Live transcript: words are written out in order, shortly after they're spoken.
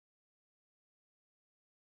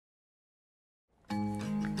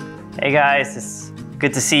Hey guys, it's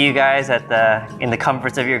good to see you guys in the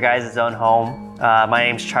comforts of your guys' own home. My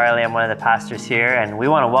name's Charlie, I'm one of the pastors here, and we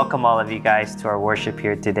want to welcome all of you guys to our worship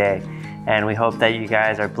here today. And we hope that you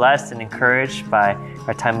guys are blessed and encouraged by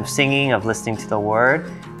our time of singing, of listening to the Word,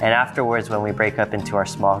 and afterwards when we break up into our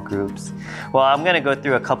small groups. Well, I'm going to go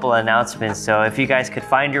through a couple of announcements, so if you guys could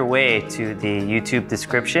find your way to the YouTube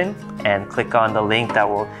description and click on the link that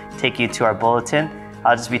will take you to our bulletin,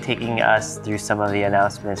 I'll just be taking us through some of the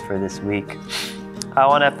announcements for this week. I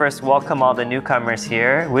want to first welcome all the newcomers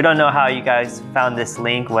here. We don't know how you guys found this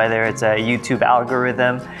link, whether it's a YouTube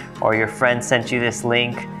algorithm or your friend sent you this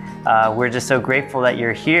link. We're just so grateful that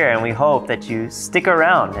you're here, and we hope that you stick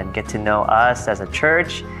around and get to know us as a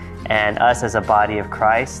church and us as a body of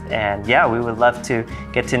Christ. And yeah, we would love to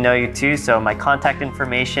get to know you too. So my contact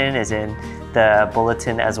information is in the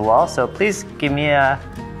bulletin as well. So please give me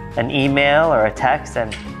an email or a text,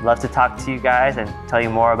 and love to talk to you guys and tell you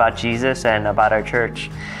more about Jesus and about our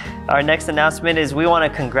church. Our next announcement is we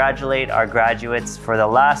want to congratulate our graduates for the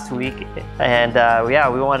last week, and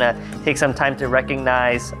we want to take some time to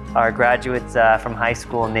recognize our graduates from high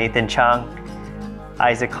school, Nathan Chung,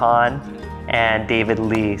 Isaac Han, and David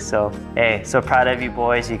Lee. So hey, so proud of you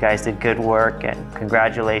boys. You guys did good work, and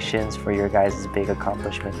congratulations for your guys' big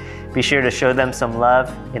accomplishment. Be sure to show them some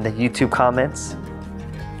love in the YouTube comments.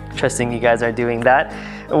 Trusting you guys are doing that.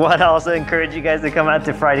 I want to also encourage you guys to come out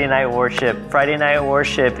to Friday night worship. Friday night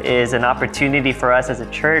worship is an opportunity for us as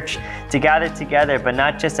a church to gather together, but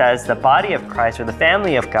not just as the body of Christ or the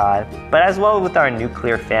family of God, but as well with our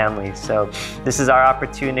nuclear family. So this is our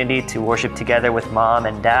opportunity to worship together with mom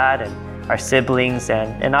and dad and our siblings,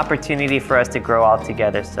 and an opportunity for us to grow all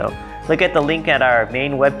together. So look at the link at our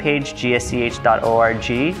main webpage,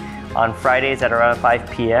 gsch.org. on Fridays at around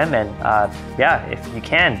 5 p.m. And if you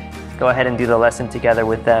can, go ahead and do the lesson together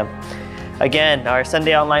with them. Again, our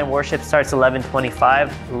Sunday online worship starts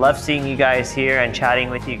 11:25. Love seeing you guys here and chatting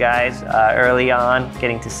with you guys early on,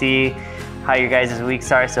 getting to see how your guys' weeks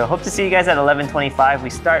are. So hope to see you guys at 11:25. We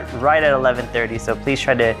start right at 11:30, so please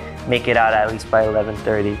try to make it out at least by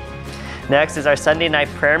 11:30. Next is our Sunday night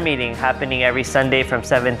prayer meeting, happening every Sunday from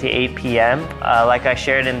 7 to 8 p.m. Like I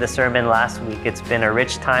shared in the sermon last week, it's been a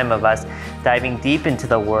rich time of us diving deep into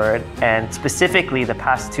the Word, and specifically the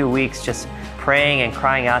past 2 weeks just praying and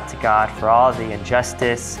crying out to God for all the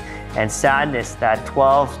injustice and sadness that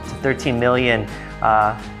 12 to 13 million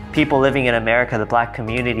people living in America, the Black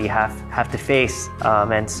community, have to face.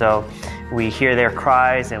 And so we hear their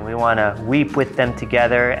cries, and we want to weep with them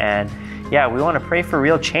together, and we want to pray for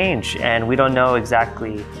real change, and we don't know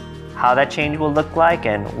exactly how that change will look like,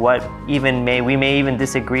 and we may even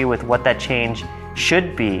disagree with what that change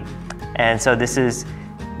should be. And so this is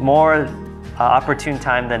more opportune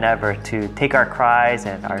time than ever to take our cries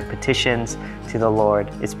and our petitions to the Lord.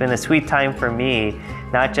 It's been a sweet time for me,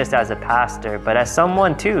 not just as a pastor, but as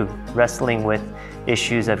someone too wrestling with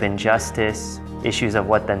issues of injustice, issues of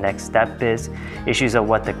what the next step is, issues of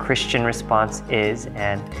what the Christian response is.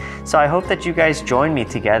 And so I hope that you guys join me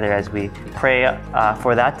together as we pray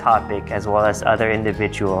for that topic, as well as other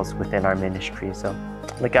individuals within our ministry. So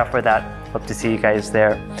look out for that. Hope to see you guys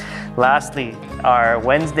there. Lastly, our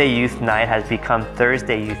Wednesday youth night has become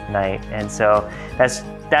Thursday youth night. And so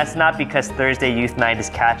that's not because Thursday youth night is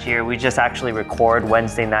catchier. We just actually record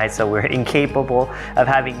Wednesday night, so we're incapable of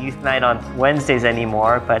having youth night on Wednesdays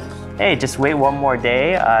anymore. But hey, just wait one more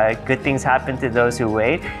day. Good things happen to those who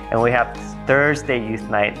wait. And we have Thursday youth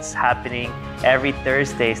nights happening every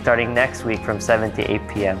Thursday starting next week from 7 to 8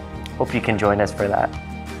 p.m. Hope you can join us for that.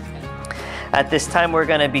 At this time, we're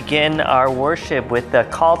going to begin our worship with the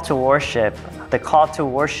call to worship. The call to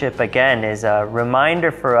worship, again, is a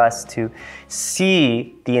reminder for us to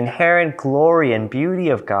see the inherent glory and beauty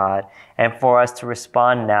of God, and for us to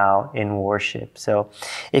respond now in worship. So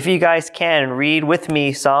if you guys can, read with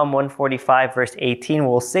me Psalm 145, verse 18.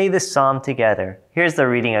 We'll say this psalm together. Here's the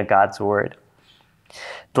reading of God's word.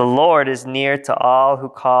 The Lord is near to all who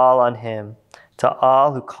call on him, to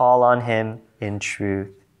all who call on him in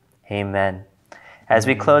truth. Amen. As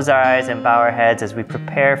we close our eyes and bow our heads as we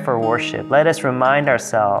prepare for worship, let us remind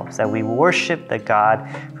ourselves that we worship the God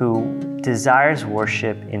who desires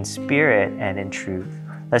worship in spirit and in truth.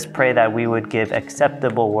 Let's pray that we would give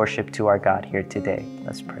acceptable worship to our God here today.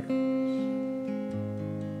 Let's pray.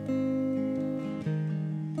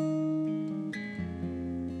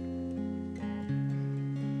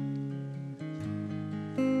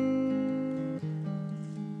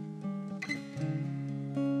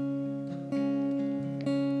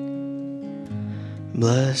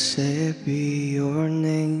 Blessed be your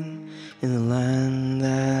name in the land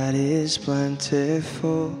that is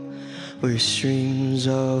plentiful, where streams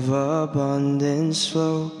of abundance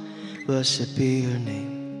flow. Blessed be your name.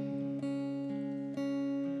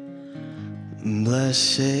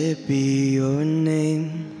 Blessed be your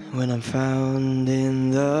name when I'm found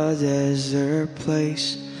in the desert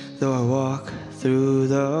place. Though I walk through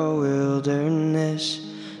the wilderness,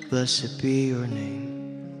 blessed be your name.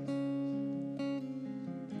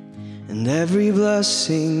 And every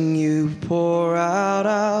blessing you pour out,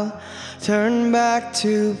 I'll turn back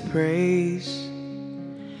to praise.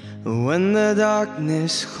 When the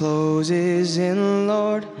darkness closes in,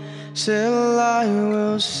 Lord, still I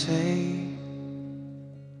will say,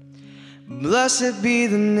 blessed be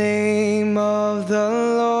the name of the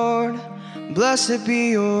Lord. Blessed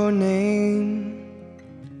be your name.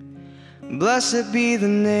 Blessed be the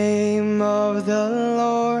name of the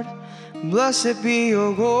Lord. Blessed be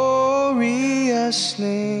your glorious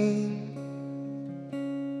name.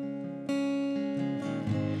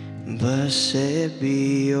 Blessed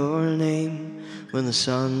be your name when the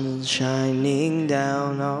sun's shining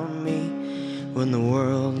down on me, when the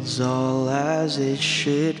world's all as it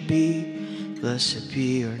should be. Blessed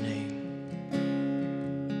be your name.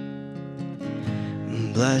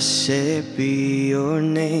 Blessed be your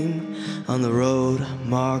name on the road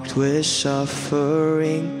marked with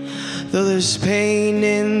suffering. Though there's pain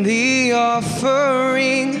in the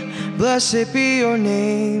offering, blessed be your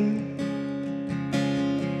name.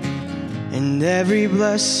 And every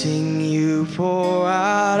blessing you pour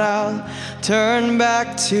out, I'll turn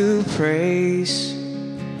back to praise.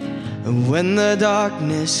 And when the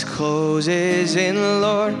darkness closes in,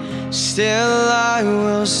 Lord, still I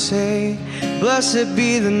will say, blessed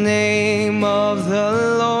be the name of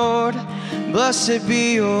the Lord. Blessed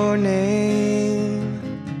be your name.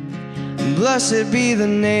 Blessed be the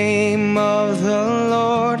name of the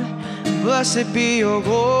Lord. Blessed be your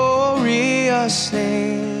glorious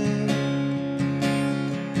name.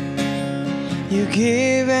 You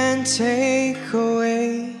give and take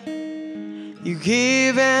away. You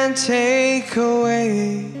give and take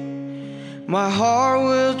away. My heart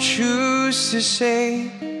will choose to say,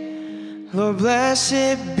 Lord,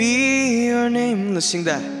 blessed be your name. Let's sing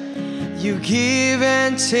that. You give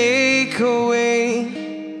and take away.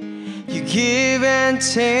 You give and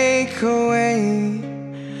take away.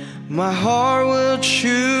 My heart will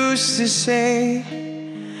choose to say,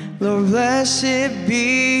 Lord, blessed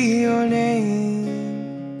be your name.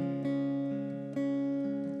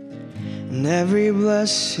 And every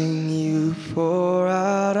blessing you pour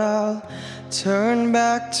out, I'll turn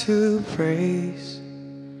back to praise.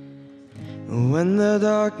 When the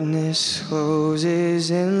darkness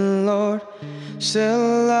closes in, Lord,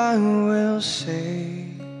 still I will say,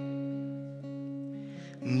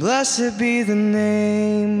 blessed be the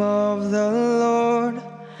name of the Lord.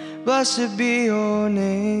 Blessed be your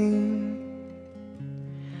name.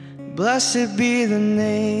 Blessed be the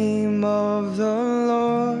name of the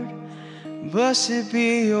Lord. Blessed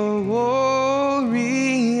be your glorious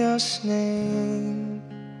name.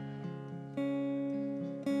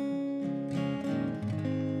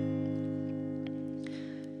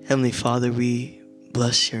 Heavenly Father, we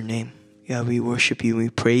bless your name. God, we worship you and we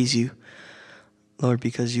praise you, Lord,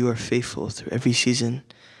 because you are faithful through every season,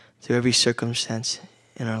 through every circumstance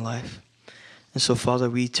in our life. And so, Father,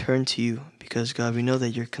 we turn to you because, God, we know that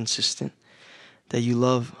you're consistent, that you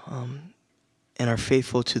love and are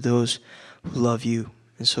faithful to those who love you.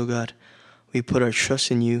 And so, God, we put our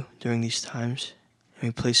trust in you during these times, and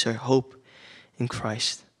we place our hope in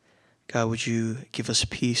Christ. God, would you give us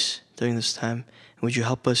peace during this time, and would you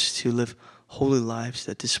help us to live holy lives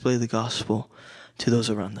that display the gospel to those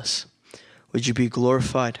around us. Would you be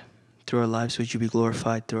glorified through our lives? Would you be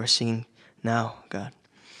glorified through our singing now, God?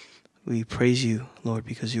 We praise you, Lord,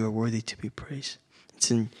 because you are worthy to be praised.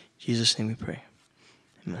 It's in Jesus' name we pray.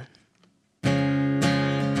 Amen.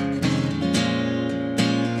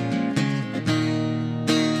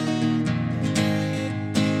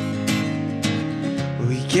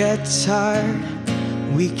 We get tired,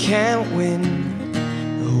 we can't win.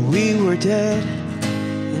 We were dead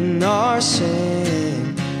in our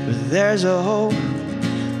sin, but there's a hope,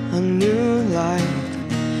 a new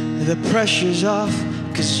life. The pressure's off,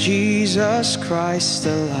 'cause Jesus Christ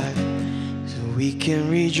alive. So we can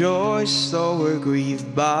rejoice though we're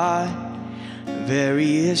grieved by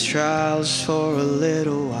various trials for a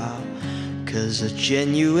little while. 'Cause a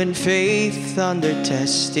genuine faith under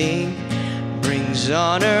testing brings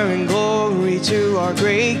honor and glory to our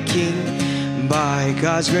great King. By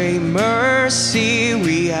God's great mercy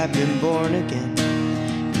we have been born again,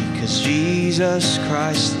 because Jesus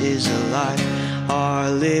Christ is alive.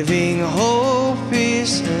 Our living hope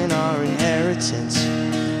is in our inheritance,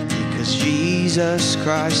 because Jesus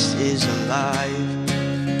Christ is alive.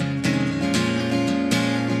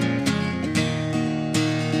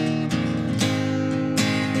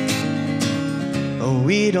 Oh,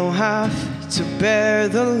 we don't have to bear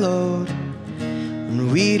the load, and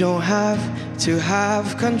we don't have to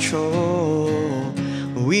have control.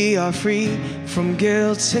 We are free from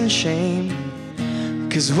guilt and shame,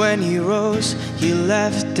 'cause when He rose, He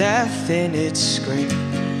left death in its grave.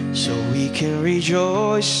 So we can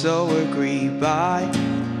rejoice, though we're grieved by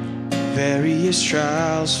various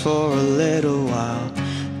trials for a little while,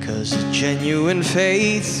 'cause a genuine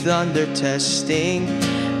faith under testing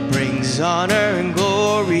brings honor and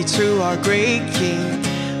glory to our great King.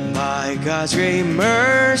 By God's great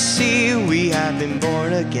mercy we have been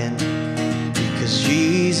born again, because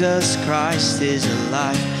Jesus Christ is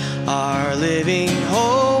alive. Our living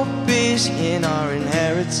hope is in our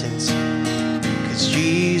inheritance, because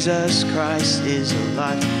Jesus Christ is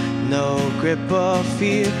alive. No grip of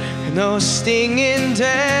fear, no sting in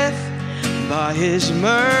death. By His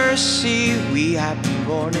mercy we have been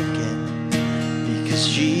born again, because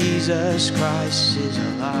Jesus Christ is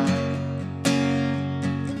alive.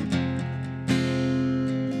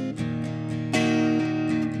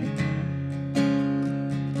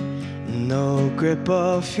 No grip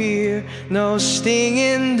of fear, no sting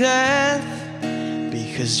in death,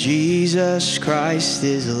 because Jesus Christ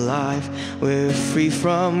is alive. We're free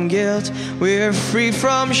from guilt, we're free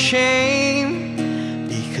from shame,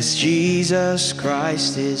 because Jesus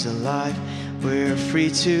Christ is alive. We're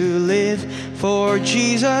free to live for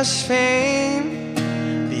Jesus' fame,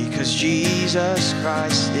 because Jesus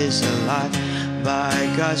Christ is alive. By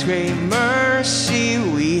God's great mercy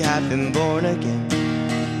we have been born again,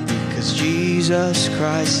 because Jesus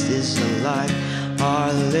Christ is alive.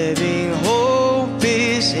 Our living hope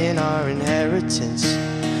is in our inheritance,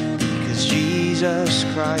 because Jesus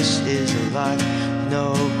Christ is alive.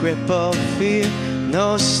 No grip of fear,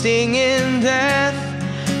 no sting in death.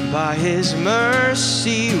 By His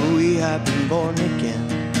mercy we have been born again,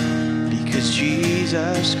 because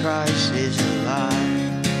Jesus Christ is alive.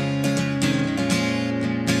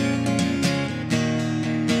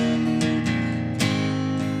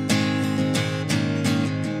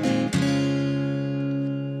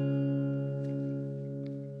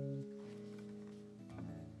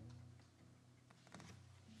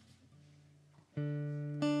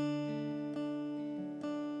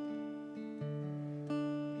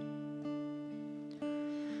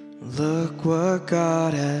 Look what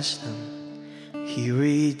God has done. He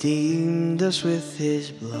redeemed us with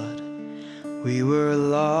His blood. We were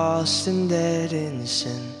lost and dead in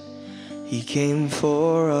sin. He came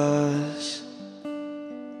for us.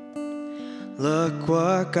 Look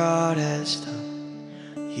what God has done.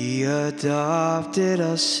 He adopted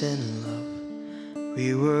us in love.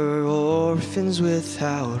 We were orphans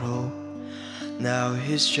without hope, now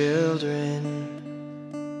His children.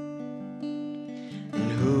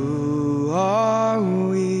 Who are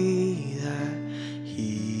we that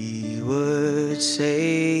He would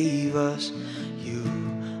save us? You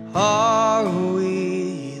are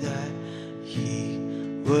we that He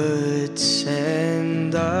would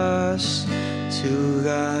send us. To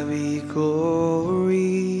God be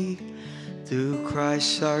glory, through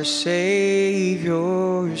Christ our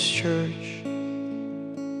Savior's church,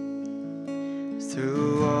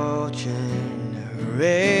 through all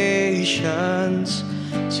generations.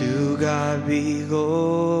 To God be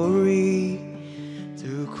glory,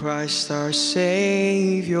 through Christ our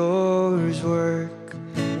Savior's work,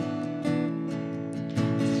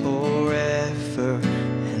 forever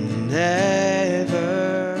and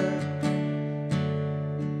ever.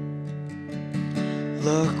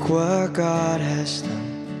 Look what God has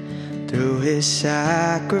done. Through His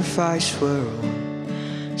sacrifice we're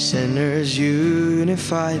one, sinners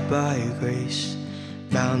unified by grace,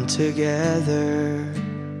 bound together.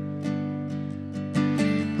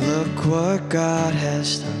 Look what God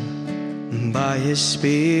has done. By His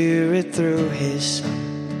Spirit through His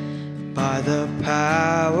Son, by the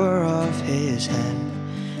power of His hand,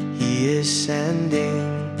 He is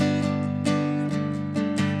sending.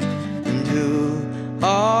 And who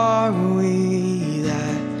are we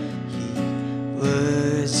that He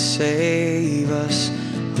would save us?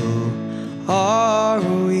 Who are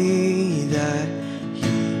we that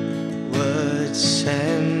He would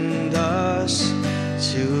send us?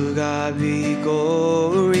 To God be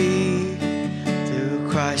glory, through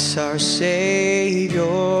Christ our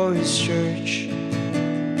Savior's church,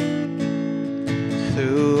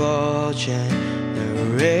 through all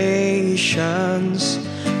generations.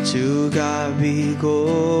 To God be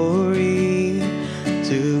glory,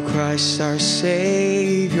 through Christ our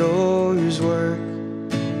Savior's work.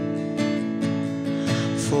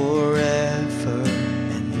 Forever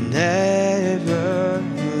and ever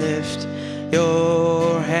lift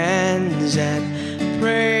your hands and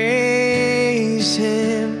praise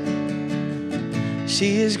Him.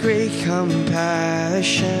 See His great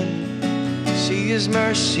compassion, see His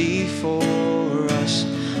mercy for us.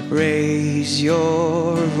 Raise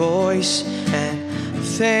your voice and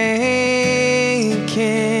thank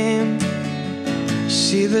Him.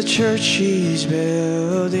 See the church He's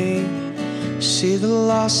building, see the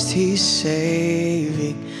lost He's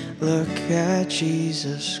saving. Look at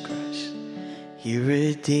Jesus Christ, He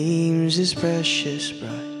redeems His precious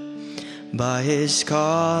bride. By His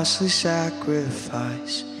costly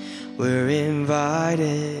sacrifice we're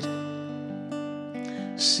invited.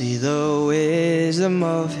 See the wisdom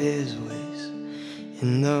of His ways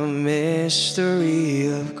in the mystery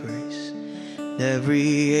of grace.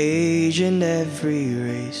 Every age and every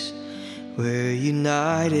race we're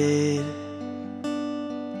united.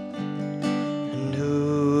 And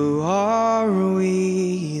who are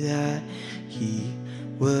we that He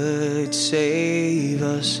would save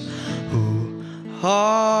us? Who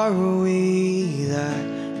are we that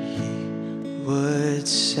He would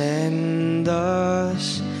send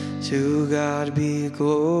us? To God be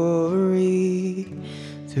glory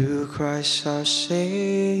through Christ our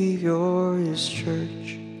Savior's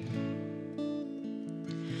church.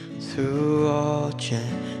 Through all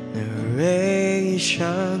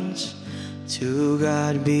generations, to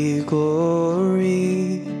God be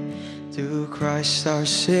glory through Christ our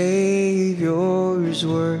Savior's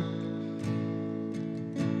work.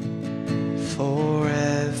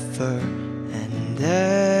 Forever and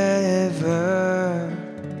ever.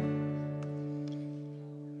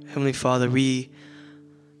 Heavenly Father, we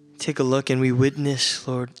take a look and we witness,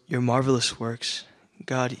 Lord, your marvelous works.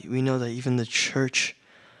 God, we know that even the church,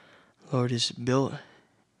 Lord, is built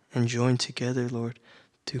and joined together, Lord,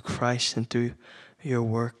 through Christ and through your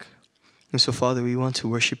work. And so, Father, we want to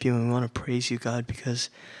worship you and we want to praise you, God,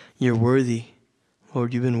 because you're worthy.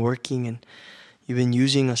 Lord, you've been working and you've been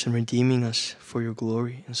using us and redeeming us for your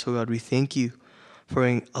glory. And so, God, we thank you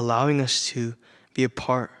for allowing us to be a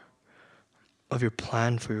part of your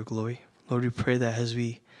plan for your glory. Lord, we pray that as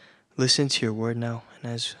we listen to your word now,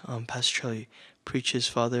 and as Pastor Charlie preaches,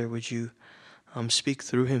 Father, would you speak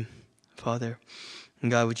through him, Father. And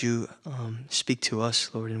God, would you speak to us,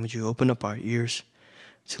 Lord, and would you open up our ears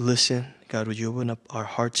to listen. God, would you open up our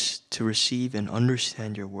hearts to receive and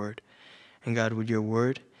understand your word. And God, would your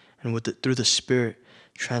word and through the Spirit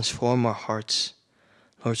transform our hearts,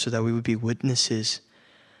 Lord, so that we would be witnesses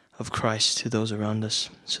of Christ to those around us,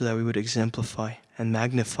 so that we would exemplify and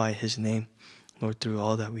magnify his name, Lord, through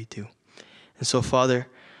all that we do. And so, Father,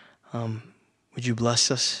 would you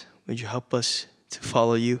bless us? Would you help us to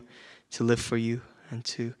follow you, to live for you, and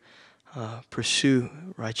to pursue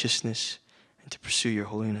righteousness and to pursue your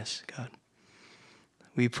holiness, God.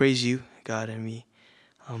 We praise you, God, and we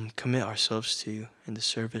commit ourselves to you in the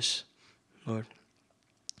service, Lord.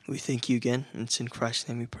 We thank you again, and it's in Christ's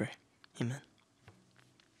name we pray. Amen.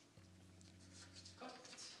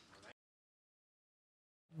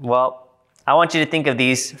 Well, I want you to think of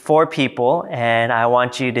these 4 people, and I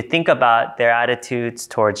want you to think about their attitudes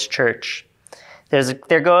towards church.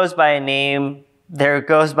 There goes by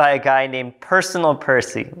a guy named Personal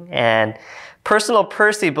Percy, and Personal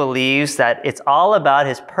Percy believes that it's all about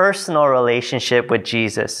his personal relationship with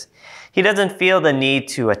Jesus. He doesn't feel the need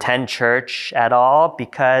to attend church at all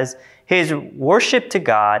because his worship to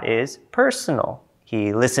God is personal.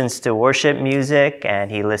 He listens to worship music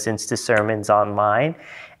and he listens to sermons online,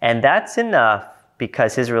 and that's enough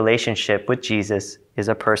because his relationship with Jesus is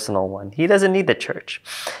a personal one. He doesn't need the church.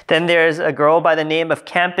 Then there's a girl by the name of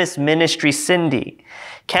Campus Ministry Cindy.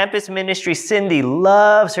 Campus Ministry Cindy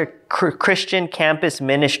loves her Christian campus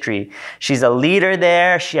ministry. She's a leader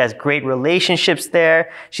there. She has great relationships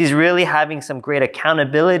there. She's really having some great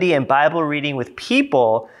accountability and Bible reading with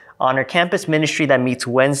people on her campus ministry that meets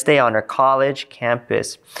Wednesday on her college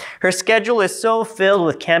campus. Her schedule is so filled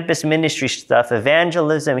with campus ministry stuff,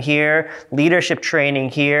 evangelism here, leadership training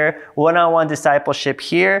here, one-on-one discipleship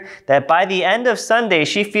here, that by the end of Sunday,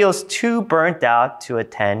 she feels too burnt out to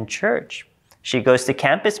attend church. She goes to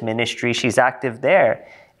campus ministry, she's active there.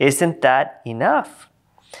 Isn't that enough?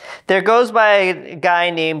 There goes by a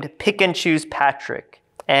guy named Pick and Choose Patrick,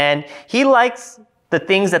 and he likes the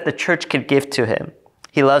things that the church could give to him.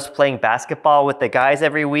 He loves playing basketball with the guys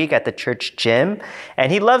every week at the church gym,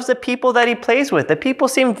 and he loves the people that he plays with. The people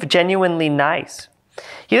seem genuinely nice.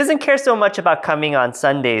 He doesn't care so much about coming on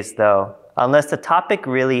Sundays, though, unless the topic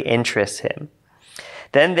really interests him.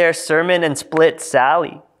 Then there's Sermon and Split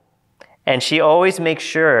Sally. And she always makes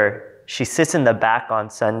sure she sits in the back on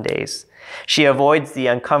Sundays. She avoids the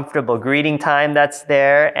uncomfortable greeting time that's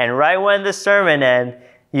there. And right when the sermon ends,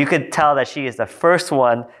 you could tell that she is the first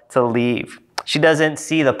one to leave. She doesn't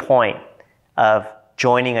see the point of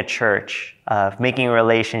joining a church, of making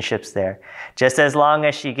relationships there. Just as long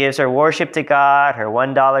as she gives her worship to God, her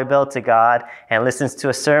 $1 bill to God, and listens to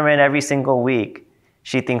a sermon every single week,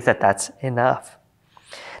 she thinks that that's enough.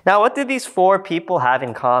 Now, what do these four people have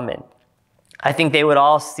in common? I think they would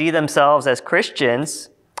all see themselves as Christians,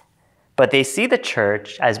 but they see the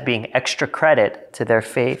church as being extra credit to their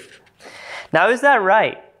faith. Now, is that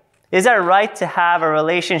right? Is that right to have a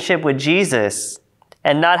relationship with Jesus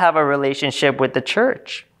and not have a relationship with the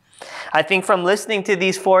church? I think from listening to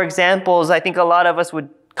these four examples, I think a lot of us would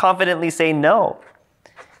confidently say no.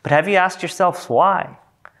 But have you asked yourselves why?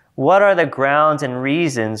 What are the grounds and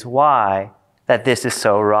reasons why that this is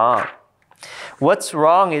so wrong? What's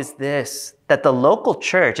wrong is this, that the local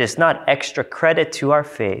church is not extra credit to our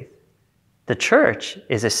faith. The church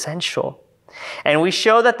is essential. And we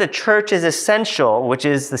show that the church is essential, which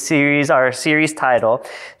is our series title,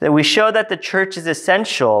 that we show that the church is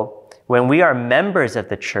essential when we are members of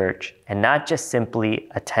the church and not just simply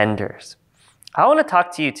attenders. I want to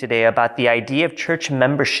talk to you today about the idea of church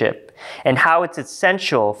membership and how it's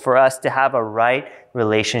essential for us to have a right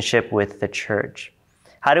relationship with the church.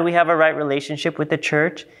 How do we have a right relationship with the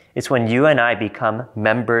church? It's when you and I become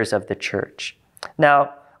members of the church.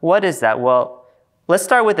 Now, what is that? Well, let's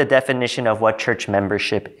start with the definition of what church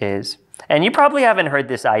membership is. And you probably haven't heard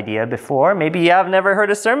this idea before. Maybe you have never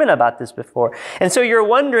heard a sermon about this before. And so you're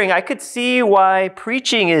wondering, I could see why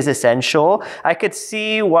preaching is essential. I could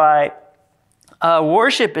see why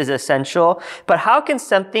worship is essential. But how can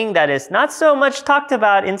something that is not so much talked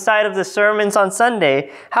about inside of the sermons on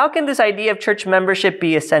Sunday, how can this idea of church membership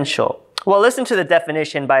be essential? Well, listen to the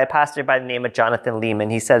definition by a pastor by the name of Jonathan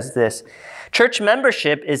Lehman. He says this: church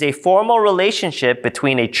membership is a formal relationship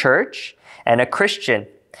between a church and a Christian,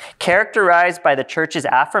 characterized by the church's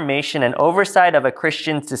affirmation and oversight of a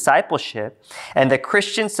Christian's discipleship and the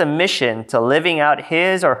Christian's submission to living out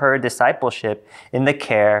his or her discipleship in the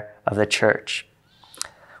care of the church.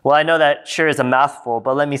 Well, I know that sure is a mouthful,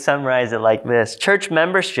 but let me summarize it like this. Church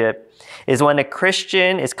membership is when a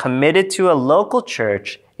Christian is committed to a local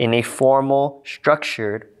church in a formal,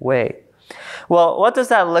 structured way. Well, what does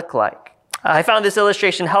that look like? I found this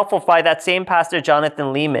illustration helpful by that same pastor,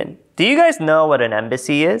 Jonathan Lehman. Do you guys know what an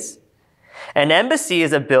embassy is? An embassy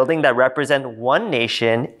is a building that represents one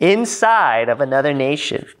nation inside of another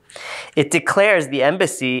nation. It declares the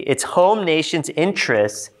embassy its home nation's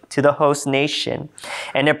interests to the host nation,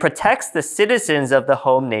 and it protects the citizens of the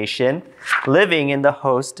home nation living in the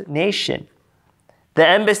host nation. The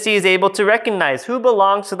embassy is able to recognize who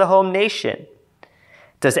belongs to the home nation.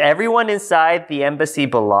 Does everyone inside the embassy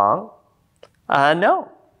belong? No.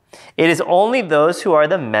 It is only those who are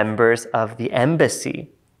the members of the embassy.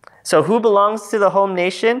 So who belongs to the home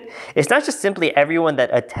nation? It's not just simply everyone that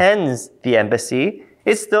attends the embassy.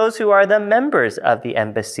 It's those who are the members of the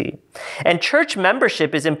embassy. And church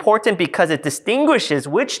membership is important because it distinguishes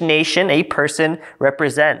which nation a person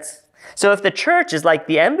represents. So if the church is like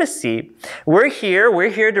the embassy, we're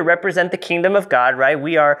here to represent the kingdom of God, right?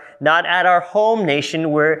 We are not at our home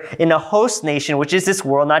nation. We're in a host nation, which is this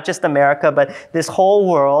world, not just America, but this whole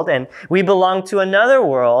world. And we belong to another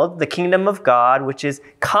world, the kingdom of God, which is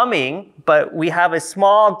coming, but we have a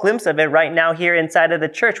small glimpse of it right now here inside of the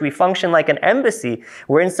church. We function like an embassy.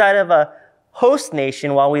 We're inside of a host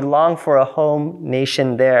nation while we long for a home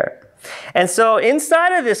nation there. And so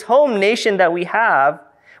inside of this home nation that we have,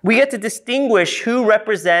 we get to distinguish who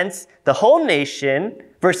represents the whole nation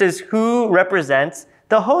versus who represents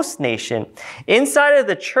the host nation. Inside of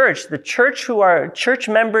the church who are church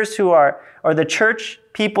members or the church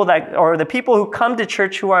people or the people who come to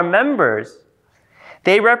church who are members,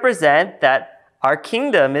 they represent that our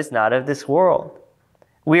kingdom is not of this world.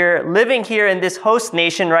 We're living here in this host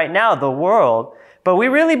nation right now, the world, but we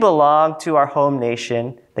really belong to our home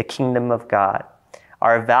nation, the kingdom of God.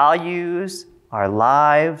 Our values, our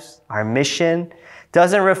lives, our mission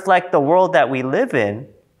doesn't reflect the world that we live in,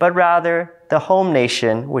 but rather the home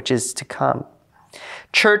nation which is to come.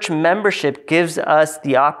 Church membership gives us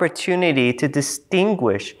the opportunity to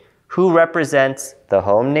distinguish who represents the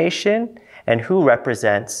home nation and who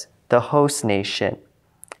represents the host nation.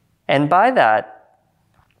 And by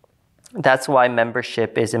that's why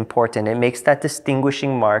membership is important. It makes that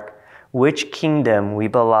distinguishing mark which kingdom we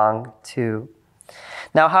belong to.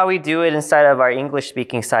 Now, how we do it inside of our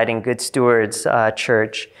English-speaking site in Good Stewards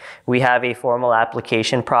Church, we have a formal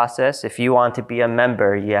application process. If you want to be a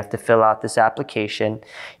member, you have to fill out this application.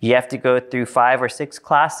 You have to go through 5 or 6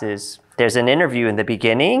 classes. There's an interview in the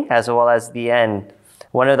beginning as well as the end.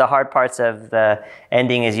 One of the hard parts of the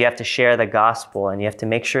ending is you have to share the gospel, and you have to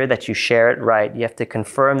make sure that you share it right. You have to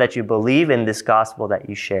confirm that you believe in this gospel that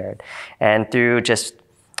you shared. And through just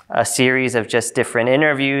a series of just different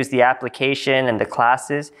interviews, the application, and the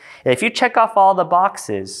classes, if you check off all the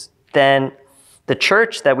boxes, then the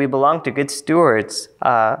church that we belong to, Good Stewards,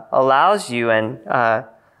 allows you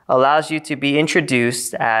to be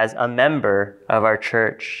introduced as a member of our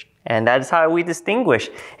church. And that is how we distinguish,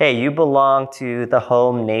 hey, you belong to the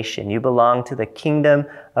home nation. You belong to the kingdom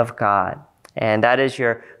of God. And that is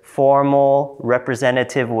your formal,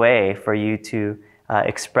 representative way for you to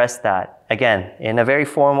express that, again, in a very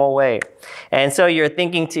formal way. And so you're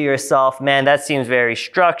thinking to yourself, man, that seems very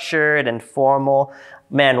structured and formal.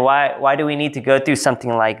 Man, why do we need to go through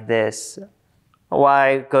something like this?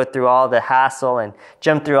 Why go through all the hassle and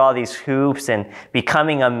jump through all these hoops and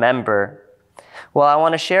becoming a member? Well, I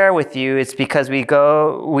want to share with you, it's because we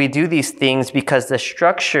do these things because the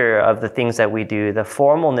structure of the things that we do, the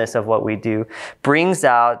formalness of what we do, brings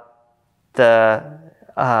out the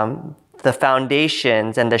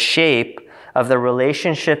foundations and the shape of the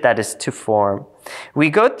relationship that is to form. We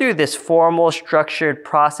go through this formal, structured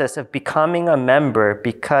process of becoming a member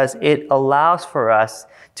because it allows for us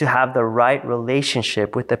to have the right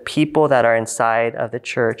relationship with the people that are inside of the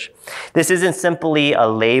church. This isn't simply a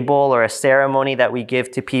label or a ceremony that we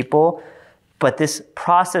give to people, but this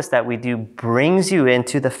process that we do brings you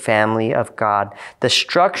into the family of God. The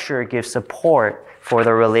structure gives support for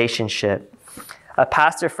the relationship. A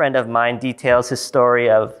pastor friend of mine details his story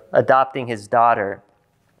of adopting his daughter.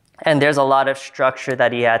 And there's a lot of structure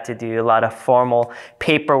that he had to do, a lot of formal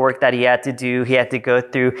paperwork that he had to do. He had to go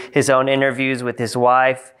through his own interviews with his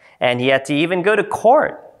wife, and he had to even go to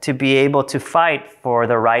court to be able to fight for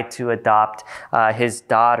the right to adopt his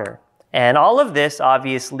daughter. And all of this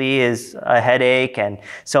obviously is a headache and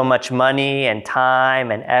so much money and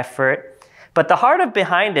time and effort. But the heart of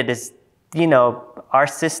behind it is, our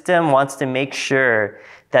system wants to make sure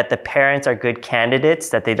that the parents are good candidates,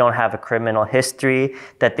 that they don't have a criminal history,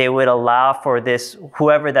 that they would allow for this,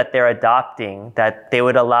 whoever that they're adopting, that they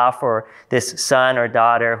would allow for this son or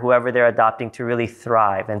daughter, whoever they're adopting, to really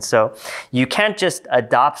thrive. And so you can't just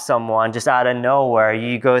adopt someone just out of nowhere.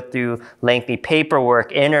 You go through lengthy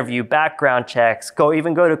paperwork, interview, background checks,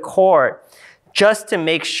 even go to court, just to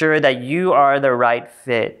make sure that you are the right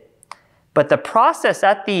fit. But the process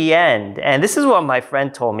at the end, and this is what my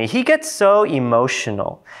friend told me, he gets so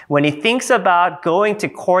emotional when he thinks about going to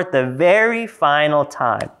court the very final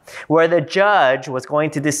time, where the judge was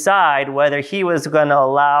going to decide whether he was going to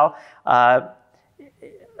allow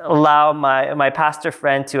my pastor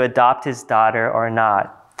friend to adopt his daughter or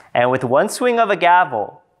not. And with one swing of a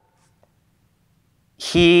gavel,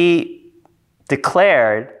 he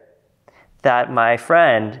declared that my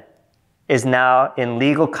friend is now in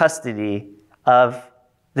legal custody of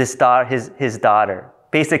this daughter, his daughter.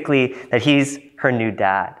 Basically, that he's her new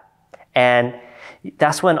dad. And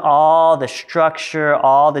that's when all the structure,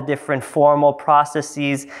 all the different formal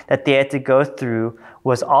processes that they had to go through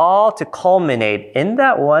was all to culminate in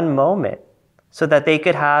that one moment so that they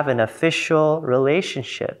could have an official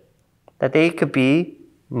relationship, that they could be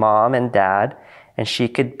mom and dad, and she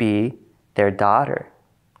could be their daughter.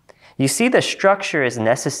 You see, the structure is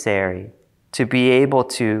necessary to be able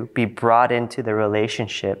to be brought into the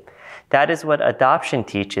relationship. That is what adoption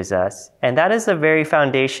teaches us. And that is the very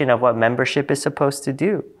foundation of what membership is supposed to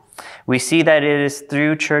do. We see that it is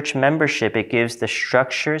through church membership, it gives the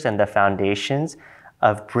structures and the foundations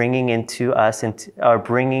of bringing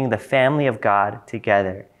bringing the family of God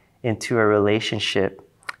together into a relationship.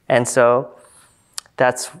 And so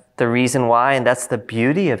that's the reason why, and that's the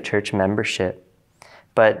beauty of church membership.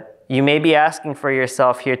 But you may be asking for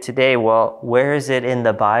yourself here today, well, where is it in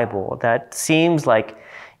the Bible? That seems like,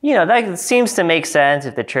 that seems to make sense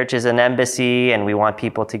if the church is an embassy and we want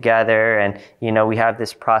people together and, we have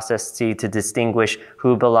this process to distinguish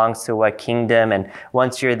who belongs to what kingdom. And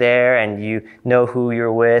once you're there and you know who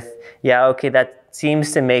you're with, yeah, okay, that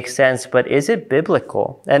seems to make sense, but is it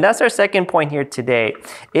biblical? And that's our second point here today.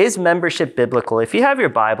 Is membership biblical? If you have your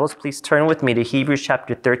Bibles, please turn with me to Hebrews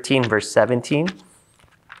chapter 13, verse 17.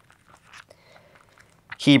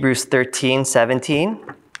 Hebrews 13, 17.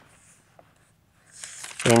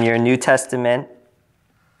 In your New Testament,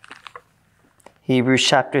 Hebrews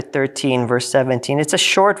chapter 13, verse 17. It's a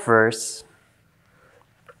short verse.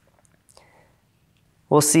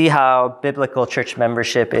 we'll see how biblical church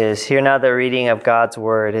membership is. Hear now the reading of God's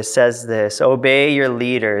word. It says this, "Obey your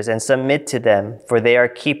leaders and submit to them, for they are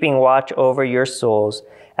keeping watch over your souls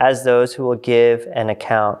as those who will give an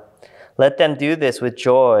account. Let them do this with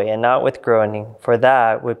joy and not with groaning, for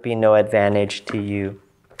that would be no advantage to you."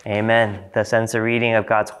 Amen. Thus ends the reading of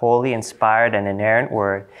God's holy, inspired, and inerrant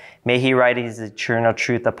word. May he write his eternal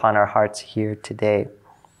truth upon our hearts here today.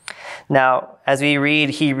 Now, as we read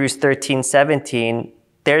Hebrews 13:17,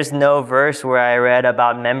 there's no verse where I read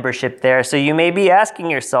about membership there. So you may be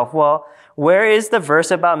asking yourself, well, where is the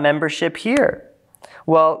verse about membership here?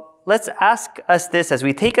 Well, let's ask us this as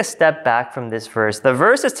we take a step back from this verse. The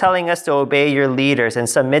verse is telling us to obey your leaders and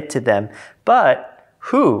submit to them. But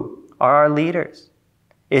who are our leaders?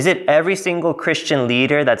 Is it every single Christian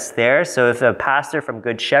leader that's there? So if a pastor from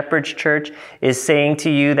Good Shepherd's Church is saying to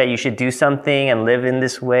you that you should do something and live in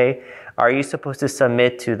this way, are you supposed to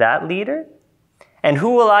submit to that leader? And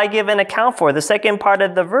who will I give an account for? The second part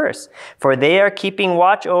of the verse. For they are keeping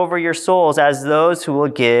watch over your souls as those who will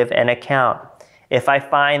give an account. If I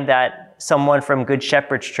find that someone from Good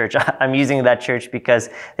Shepherd's Church, I'm using that church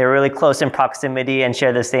because they're really close in proximity and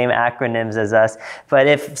share the same acronyms as us. But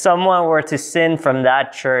if someone were to sin from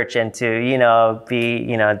that church and to,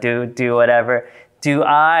 do whatever, do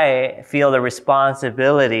I feel the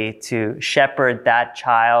responsibility to shepherd that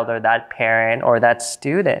child or that parent or that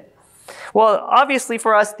student? Well, obviously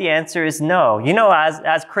for us, the answer is no.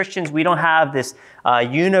 As Christians, we don't have this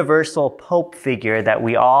universal pope figure that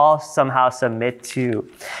we all somehow submit to.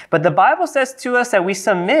 But the Bible says to us that we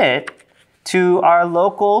submit to our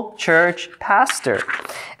local church pastor.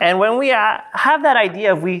 And when we have that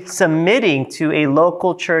idea of we submitting to a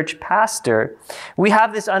local church pastor, we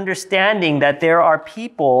have this understanding that there are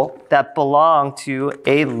people that belong to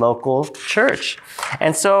a local church.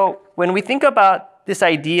 And so when we think about this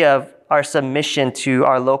idea of our submission to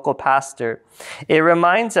our local pastor, it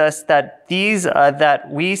reminds us that that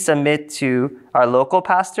we submit to our local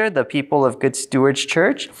pastor, the people of Good Stewards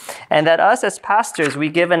Church, and that us as pastors, we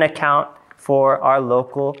give an account for our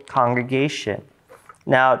local congregation.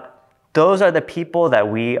 Now, those are the people that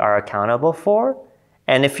we are accountable for.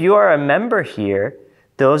 And if you are a member here,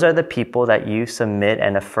 those are the people that you submit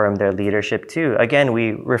and affirm their leadership to. Again,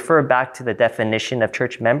 we refer back to the definition of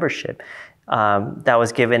church membership that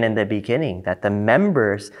was given in the beginning, that the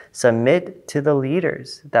members submit to the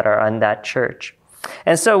leaders that are on that church.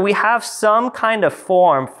 And so we have some kind of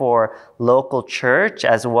form for local church,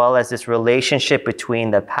 as well as this relationship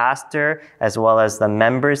between the pastor as well as the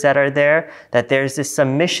members that are there, that there's this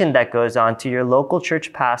submission that goes on to your local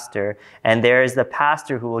church pastor, and there is the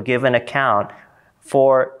pastor who will give an account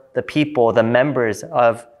for the people, the members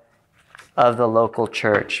of the local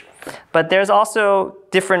church. But there's also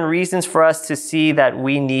different reasons for us to see that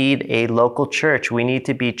we need a local church. We need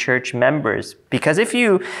to be church members. Because if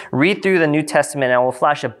you read through the New Testament, and we'll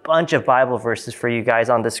flash a bunch of Bible verses for you guys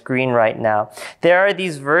on the screen right now, there are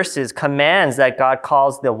these verses, commands that God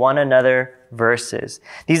calls the one another verses.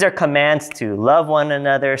 These are commands to love one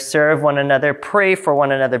another, serve one another, pray for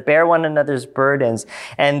one another, bear one another's burdens.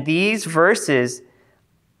 And these verses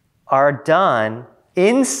are done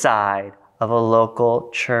inside of a local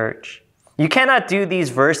church. You cannot do these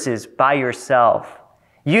verses by yourself.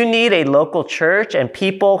 You need a local church and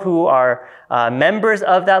people who are members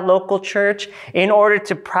of that local church in order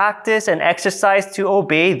to practice and exercise to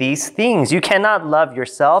obey these things. You cannot love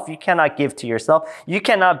yourself. You cannot give to yourself. You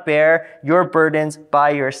cannot bear your burdens by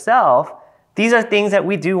yourself. These are things that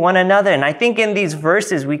we do one another. And I think in these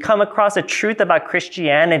verses, we come across a truth about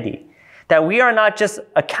Christianity, that we are not just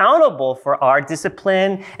accountable for our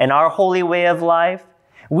discipline and our holy way of life.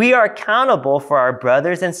 We are accountable for our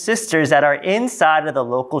brothers and sisters that are inside of the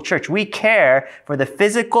local church. We care for the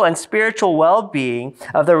physical and spiritual well-being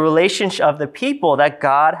of the relationship of the people that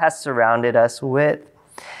God has surrounded us with.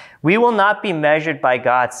 We will not be measured by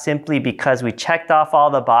God simply because we checked off all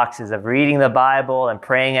the boxes of reading the Bible and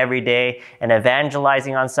praying every day and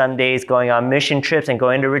evangelizing on Sundays, going on mission trips and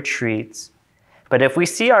going to retreats. But if we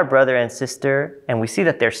see our brother and sister and we see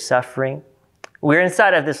that they're suffering, we're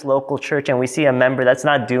inside of this local church and we see a member that's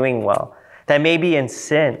not doing well, that may be in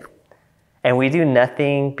sin, and we do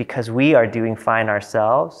nothing because we are doing fine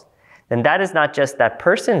ourselves, then that is not just that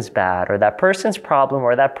person's bad or that person's problem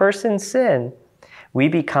or that person's sin. We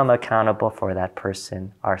become accountable for that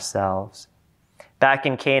person ourselves. Back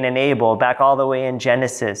in Cain and Abel, back all the way in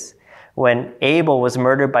Genesis, when Abel was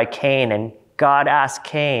murdered by Cain and God asked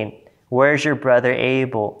Cain, "Where's your brother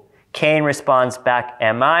Abel?" Cain responds back,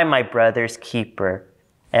 "Am I my brother's keeper?"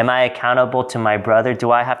 Am I accountable to my brother?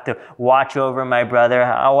 Do I have to watch over my brother?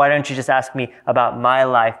 Why don't you just ask me about my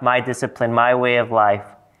life, my discipline, my way of life?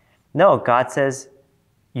 No, God says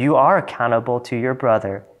you are accountable to your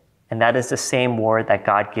brother. And that is the same word that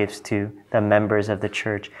God gives to the members of the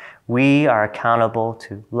church. We are accountable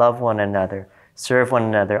to love one another, serve one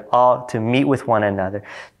another, all to meet with one another.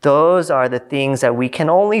 Those are the things that we can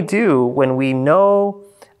only do when we know,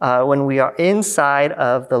 when we are inside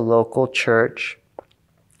of the local church.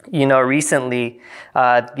 You know, recently,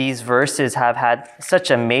 these verses have had such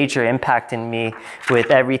a major impact in me with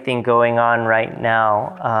everything going on right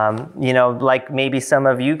now. You know, like maybe some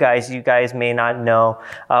of you guys may not know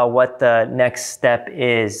what the next step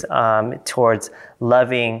is towards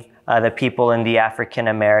loving the people in the African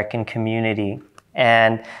American community.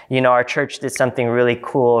 And, you know, our church did something really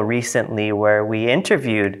cool recently where we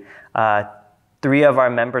interviewed two of our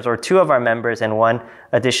members and one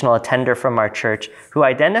additional attender from our church who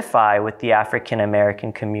identify with the African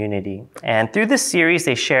American community. And through this series,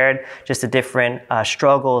 they shared just the different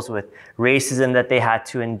struggles with racism that they had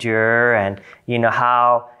to endure, and, you know,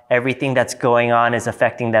 how everything that's going on is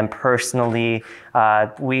affecting them personally.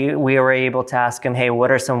 We were able to ask them, hey,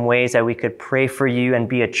 what are some ways that we could pray for you and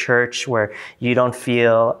be a church where you don't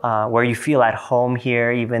feel, where you feel at home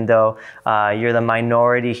here, even though you're the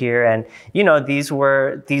minority here. And, you know, these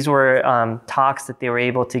were talks that they were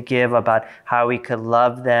able to give about how we could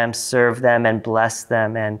love them, serve them, and bless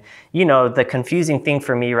them. And, you know, the confusing thing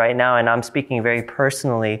for me right now, and I'm speaking very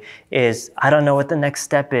personally, is I don't know what the next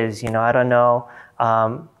step is. You know, I don't know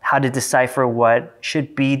how to decipher what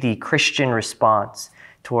should be the Christian response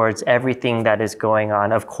towards everything that is going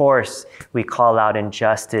on. Of course, we call out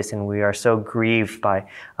injustice, and we are so grieved by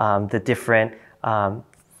the different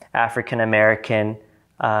African American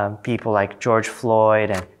people like George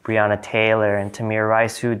Floyd and Breonna Taylor and Tamir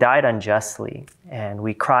Rice, who died unjustly. And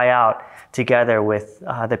we cry out together with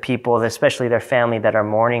the people, especially their family, that are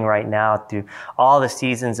mourning right now through all the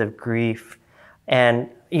seasons of grief. And,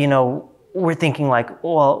 you know, we're thinking like,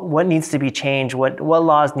 well, what needs to be changed? What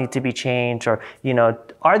laws need to be changed? Or, you know,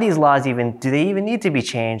 are these laws do they even need to be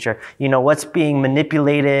changed? Or, you know, what's being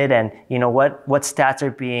manipulated, and, you know, what stats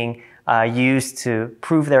are being used to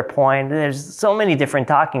prove their point? There's so many different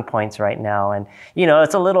talking points right now. And, you know,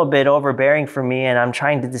 it's a little bit overbearing for me, and I'm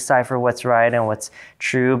trying to decipher what's right and what's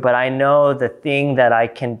true. But I know the thing that I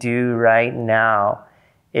can do right now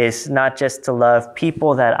is not just to love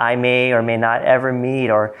people that I may or may not ever meet,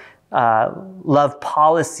 or love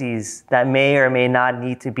policies that may or may not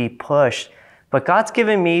need to be pushed. But God's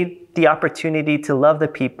given me the opportunity to love the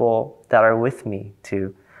people that are with me,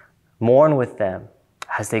 to mourn with them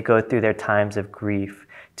as they go through their times of grief,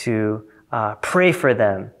 to pray for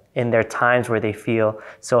them in their times where they feel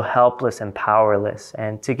so helpless and powerless,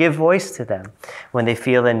 and to give voice to them when they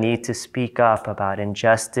feel the need to speak up about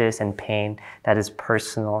injustice and pain that is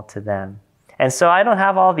personal to them. And so I don't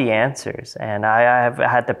have all the answers, and I have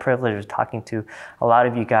had the privilege of talking to a lot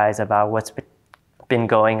of you guys about what's been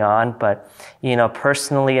going on. But, you know,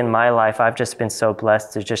 personally in my life, I've just been so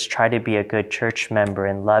blessed to just try to be a good church member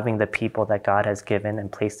and loving the people that God has given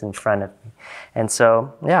and placed in front of me. And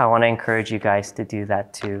so, yeah, I want to encourage you guys to do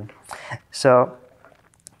that too. So,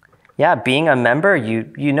 yeah, being a member,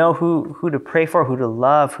 you know who to pray for, who to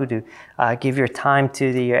love, who to give your time to,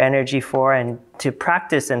 your energy for, and to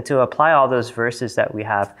practice and to apply all those verses that we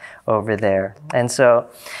have over there. And so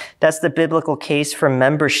that's the biblical case for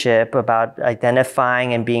membership, about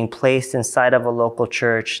identifying and being placed inside of a local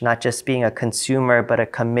church, not just being a consumer, but a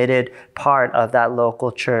committed part of that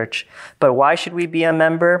local church. But why should we be a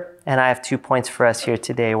member? And I have 2 points for us here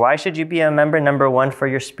today. Why should you be a member? Number one, for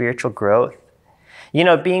your spiritual growth. You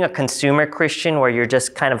know, being a consumer Christian where you're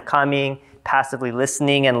just kind of coming, passively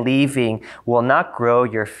listening, and leaving will not grow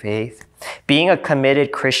your faith. Being a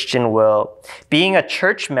committed Christian will. Being a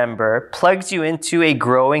church member plugs you into a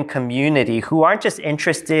growing community who aren't just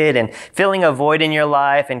interested in filling a void in your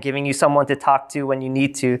life and giving you someone to talk to when you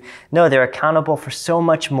need to. No, they're accountable for so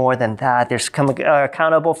much more than that. They're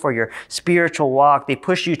accountable for your spiritual walk. They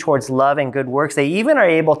push you towards love and good works. They even are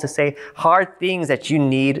able to say hard things that you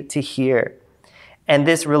need to hear. And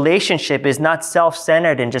this relationship is not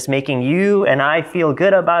self-centered and just making you and I feel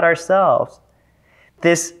good about ourselves.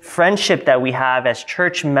 This friendship that we have as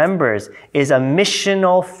church members is a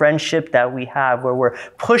missional friendship that we have where we're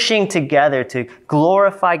pushing together to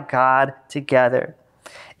glorify God together.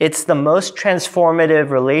 It's the most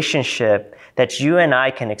transformative relationship that you and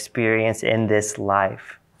I can experience in this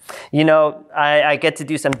life. You know, I get to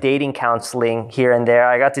do some dating counseling here and there.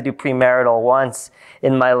 I got to do premarital once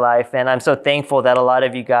in my life, and I'm so thankful that a lot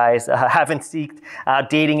of you guys haven't sought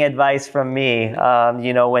dating advice from me.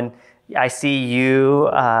 You know, when I see you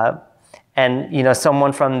and, you know,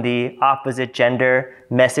 someone from the opposite gender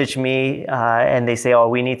message me and they say, oh,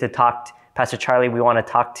 we need to talk Pastor Charlie, we want to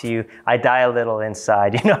talk to you. I die a little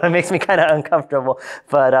inside. You know, it makes me kind of uncomfortable,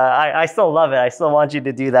 but I still love it. I still want you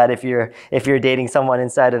to do that if you're dating someone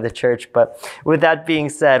inside of the church. But with that being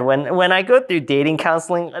said, when I go through dating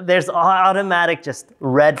counseling, there's automatic just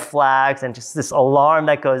red flags and just this alarm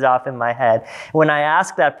that goes off in my head. When I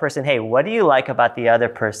ask that person, hey, what do you like about the other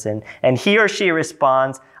person? And he or she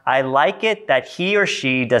responds, I like it that he or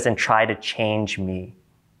she doesn't try to change me.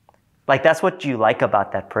 Like, that's what you like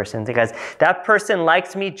about that person, because that person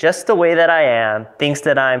likes me just the way that I am, thinks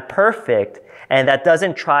that I'm perfect, and that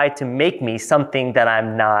doesn't try to make me something that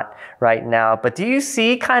I'm not right now. But do you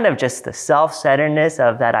see kind of just the self-centeredness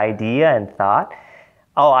of that idea and thought?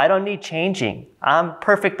 Oh, I don't need changing. I'm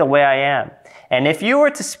perfect the way I am. And if you were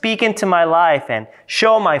to speak into my life and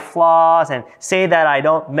show my flaws and say that I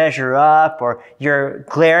don't measure up, or you're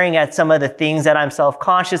glaring at some of the things that I'm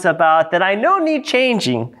self-conscious about that I know need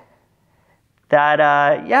changing,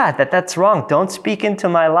 that's wrong. Don't speak into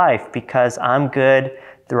my life because I'm good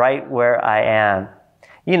right where I am.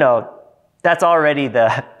 You know, that's already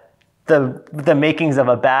the makings of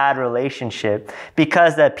a bad relationship,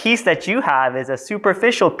 because the peace that you have is a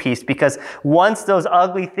superficial peace, because once those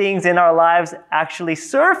ugly things in our lives actually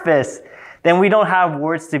surface, then we don't have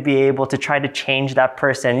words to be able to try to change that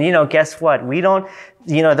person. You know, guess what? We don't,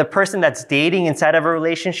 you know, the person that's dating inside of a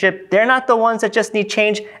relationship, they're not the ones that just need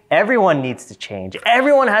change. Everyone needs to change.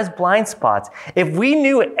 Everyone has blind spots. If we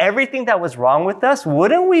knew everything that was wrong with us,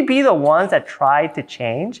 wouldn't we be the ones that tried to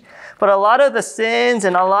change? But a lot of the sins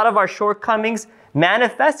and a lot of our shortcomings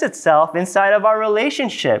manifest itself inside of our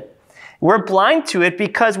relationship. We're blind to it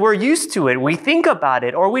because we're used to it. We think about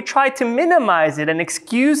it, or we try to minimize it and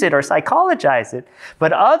excuse it or psychologize it.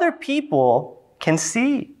 But other people can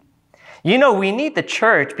see. You know, we need the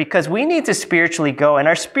church because we need to spiritually go, and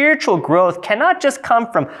our spiritual growth cannot just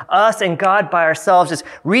come from us and God by ourselves, just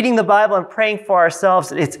reading the Bible and praying for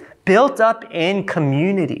ourselves. It's built up in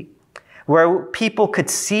community, where people could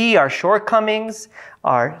see our shortcomings,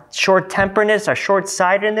 our short-temperedness, our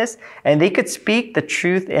short-sightedness, and they could speak the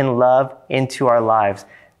truth in love into our lives.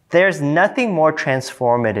 There's nothing more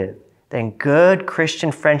transformative than good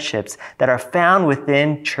Christian friendships that are found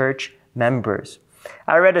within church members.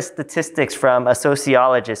 I read a statistics from a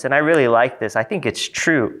sociologist, and I really like this. I think it's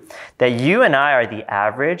true that you and I are the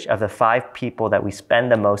average of the 5 people that we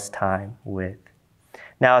spend the most time with.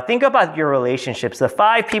 Now, think about your relationships, the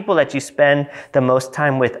 5 people that you spend the most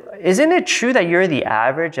time with. Isn't it true that you're the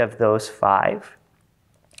average of those 5?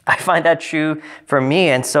 I find that true for me,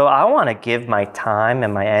 and so I want to give my time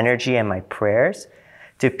and my energy and my prayers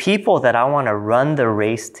to people that I want to run the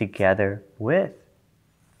race together with.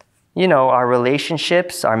 You know, our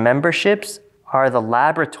relationships, our memberships are the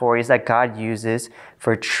laboratories that God uses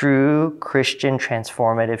for true Christian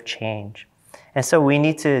transformative change. And so we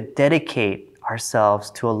need to dedicate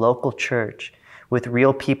ourselves to a local church with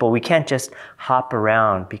real people. We can't just hop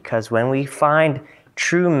around, because when we find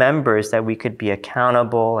true members that we could be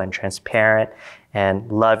accountable and transparent and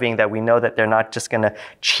loving, that we know that they're not just going to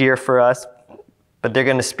cheer for us, but they're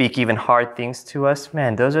going to speak even hard things to us,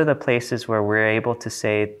 man, those are the places where we're able to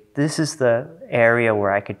say, this is the area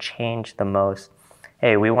where I could change the most.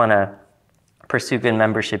 Hey, we want to pursue good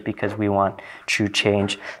membership because we want true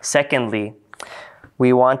change. Secondly,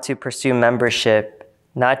 we want to pursue membership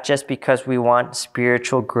not just because we want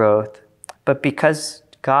spiritual growth, but because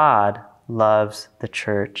God loves the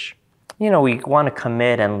church. You know, we want to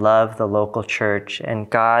commit and love the local church. And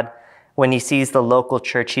God, when He sees the local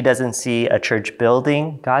church, He doesn't see a church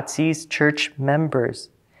building. God sees church members.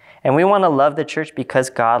 And we want to love the church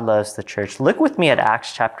because God loves the church. Look with me at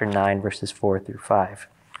Acts chapter 9, verses 4 through 5.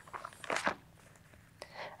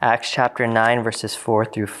 Acts chapter 9, verses 4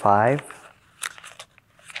 through 5.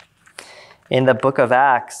 In the book of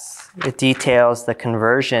Acts, it details the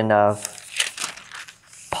conversion of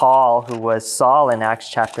Paul, who was Saul, in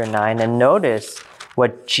Acts chapter 9. And notice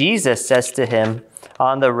what Jesus says to him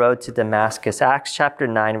on the road to Damascus. Acts chapter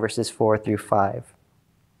 9, verses 4 through 5.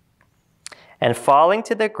 And falling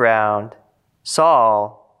to the ground,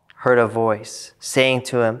 Saul heard a voice saying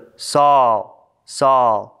to him, Saul,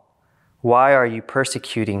 Saul, why are you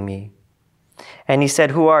persecuting me? And he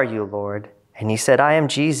said, who are you, Lord? And he said, I am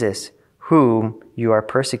Jesus, whom you are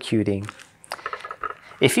persecuting.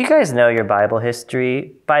 If you guys know your Bible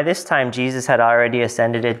history, by this time Jesus had already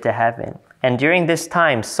ascended into heaven. And during this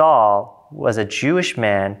time, Saul was a Jewish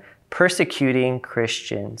man persecuting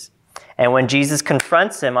Christians. And when Jesus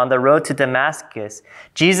confronts him on the road to Damascus,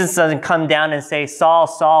 Jesus doesn't come down and say, Saul,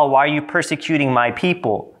 Saul, why are you persecuting my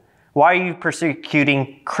people? Why are you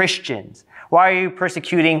persecuting Christians? Why are you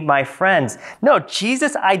persecuting my friends? No,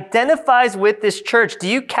 Jesus identifies with this church. Do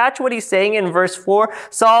you catch what he's saying in verse 4?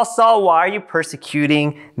 Saul, Saul, why are you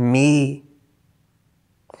persecuting me?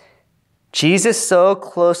 Jesus so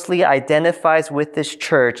closely identifies with this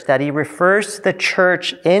church that he refers to the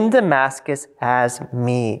church in Damascus as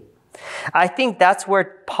me. I think that's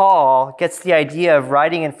where Paul gets the idea of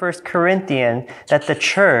writing in 1 Corinthians that the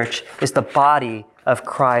church is the body of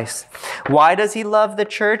Christ. Why does he love the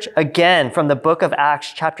church? Again, from the book of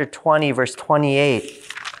Acts, chapter 20, verse 28.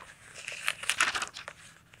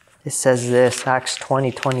 It says this, Acts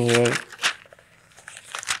 20, 28.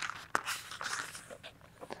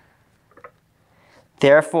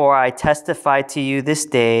 Therefore, I testify to you this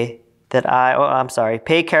day that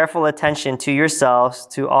pay careful attention to yourselves,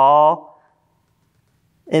 to all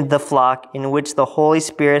in the flock in which the Holy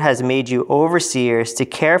Spirit has made you overseers to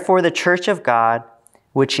care for the church of God,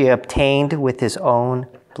 which he obtained with his own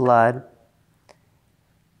blood.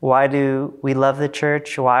 Why do we love the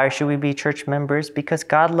church? Why should we be church members? Because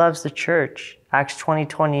God loves the church. Acts 20,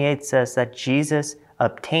 28 says that Jesus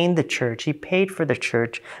obtained the church. He paid for the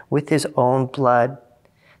church with his own blood.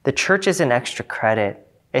 The church is an extra credit.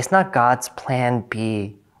 It's not God's plan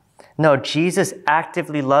B. No, Jesus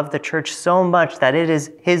actively loved the church so much that it is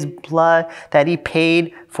his blood that he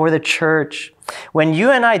paid for the church. When you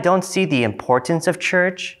and I don't see the importance of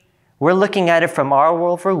church, we're looking at it from our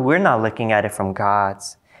worldview. We're not looking at it from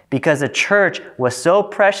God's. Because the church was so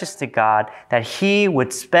precious to God that he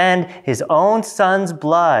would spend his own son's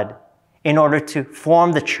blood in order to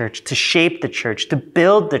form the church, to shape the church, to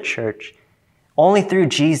build the church, only through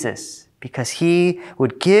Jesus, because he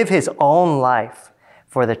would give his own life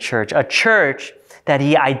for the church, a church that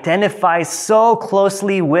he identifies so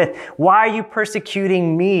closely with. Why are you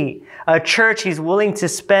persecuting me? A church he's willing to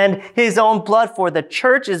spend his own blood for. The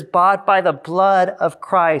church is bought by the blood of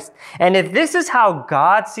Christ. And if this is how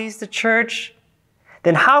God sees the church,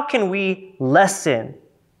 then how can we lessen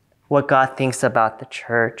what God thinks about the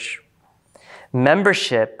church?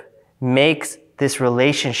 Membership makes this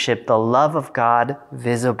relationship, the love of God,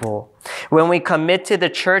 visible. When we commit to the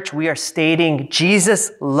church, we are stating,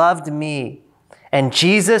 Jesus loved me. And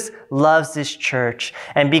Jesus loves this church.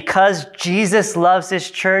 And because Jesus loves this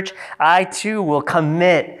church, I too will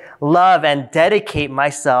commit, love, and dedicate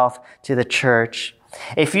myself to the church.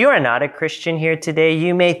 If you are not a Christian here today,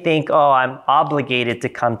 you may think, oh, I'm obligated to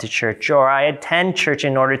come to church, or I attend church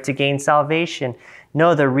in order to gain salvation.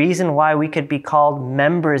 No, the reason why we could be called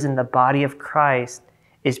members in the body of Christ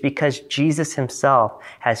is because Jesus himself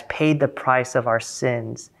has paid the price of our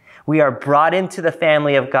sins. We are brought into the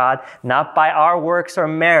family of God, not by our works or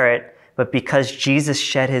merit, but because Jesus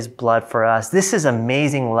shed his blood for us. This is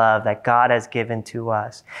amazing love that God has given to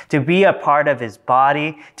us. To be a part of his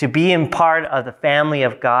body, to be in part of the family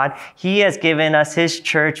of God, he has given us his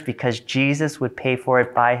church because Jesus would pay for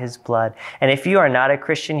it by his blood. And if you are not a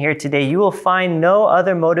Christian here today, you will find no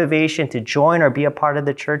other motivation to join or be a part of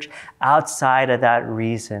the church outside of that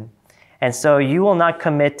reason. And so you will not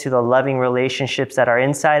commit to the loving relationships that are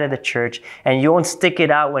inside of the church, and you won't stick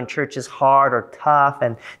it out when church is hard or tough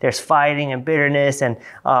and there's fighting and bitterness and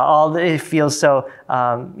it feels so,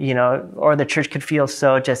 or the church could feel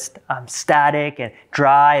so just static and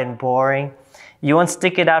dry and boring. You won't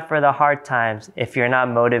stick it out for the hard times if you're not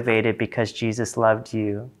motivated because Jesus loved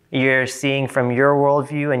you. You're seeing from your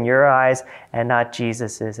worldview and your eyes and not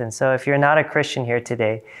Jesus's. And so if you're not a Christian here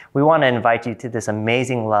today, we want to invite you to this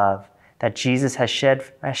amazing love that Jesus has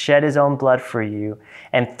shed his own blood for you.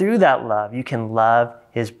 And through that love, you can love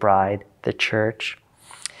his bride, the church.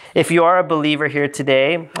 If you are a believer here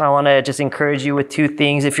today, I want to just encourage you with two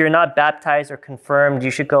things. If you're not baptized or confirmed,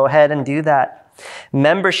 you should go ahead and do that.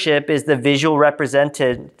 Membership is the visual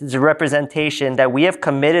representation that we have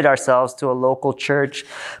committed ourselves to a local church.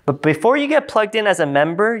 But before you get plugged in as a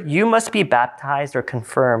member, you must be baptized or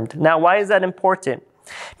confirmed. Now, why is that important?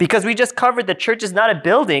 Because we just covered the church is not a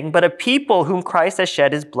building, but a people whom Christ has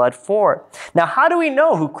shed his blood for. Now, how do we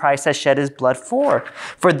know who Christ has shed his blood for?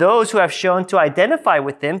 For those who have shown to identify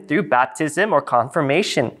with him through baptism or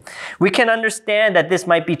confirmation. We can understand that this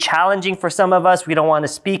might be challenging for some of us. We don't want to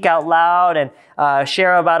speak out loud and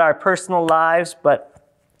share about our personal lives, but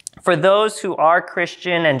For those who are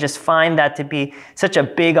Christian and just find that to be such a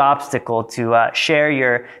big obstacle to share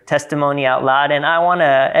your testimony out loud, and I want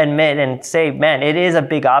to admit and say, man, it is a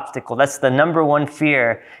big obstacle. That's the number one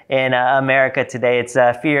fear in America today. It's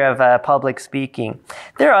a fear of public speaking.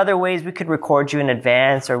 There are other ways we could record you in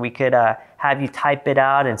advance, or we could have you type it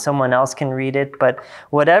out and someone else can read it. But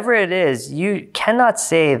whatever it is, you cannot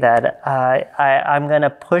say that I'm going to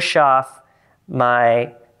push off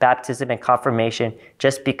my baptism and confirmation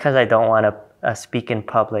just because I don't want to speak in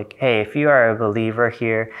public. Hey, if you are a believer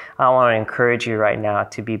here, I want to encourage you right now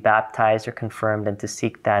to be baptized or confirmed and to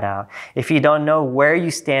seek that out. If you don't know where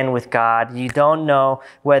you stand with God, you don't know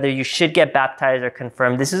whether you should get baptized or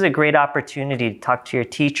confirmed, this is a great opportunity to talk to your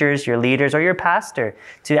teachers, your leaders, or your pastor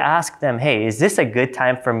to ask them, hey, is this a good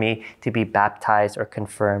time for me to be baptized or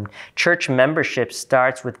confirmed? Church membership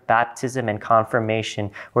starts with baptism and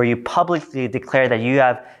confirmation, where you publicly declare that you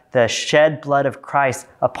have the shed blood of Christ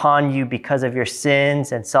upon you because of your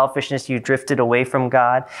sins and selfishness. You drifted away from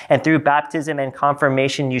God. And through baptism and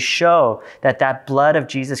confirmation, you show that that blood of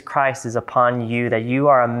Jesus Christ is upon you, that you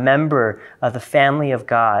are a member of the family of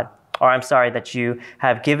God. Or that you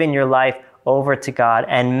have given your life over to God.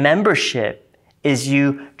 And membership is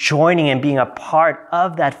you joining and being a part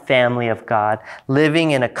of that family of God,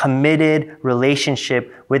 living in a committed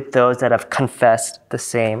relationship with those that have confessed the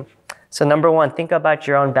same. So number one, think about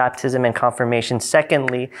your own baptism and confirmation.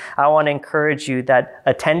 Secondly, I want to encourage you that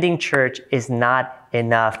attending church is not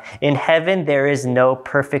enough. In heaven, there is no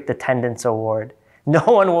perfect attendance award. No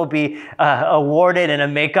one will be awarded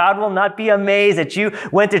God will not be amazed that you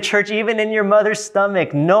went to church even in your mother's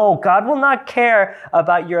stomach. No, God will not care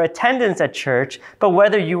about your attendance at church, but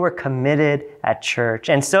whether you were committed at church.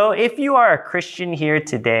 And so if you are a Christian here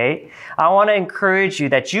today, I want to encourage you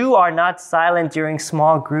that you are not silent during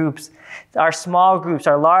small groups. Our small groups,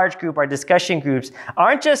 our large group, our discussion groups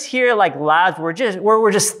aren't just here like labs. We're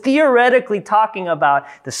just theoretically talking about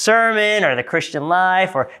the sermon or the Christian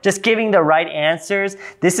life or just giving the right answers.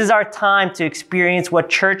 This is our time to experience what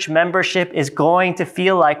church membership is going to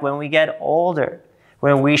feel like when we get older,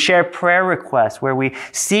 when we share prayer requests, where we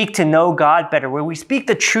seek to know God better, where we speak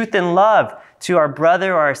the truth in love to our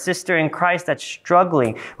brother or our sister in Christ that's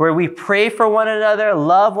struggling, where we pray for one another,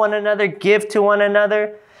 love one another, give to one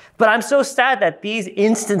another. But I'm so sad that these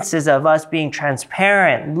instances of us being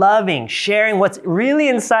transparent, loving, sharing what's really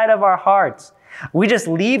inside of our hearts, we just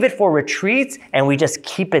leave it for retreats and we just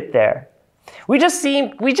keep it there. We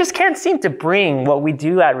just can't seem to bring what we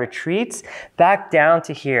do at retreats back down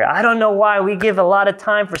to here. I don't know why. We give a lot of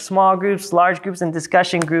time for small groups, large groups, and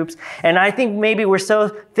discussion groups. And I think maybe we're so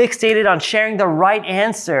fixated on sharing the right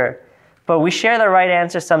answer, but we share the right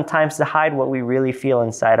answer sometimes to hide what we really feel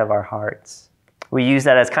inside of our hearts. We use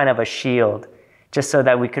that as kind of a shield, just so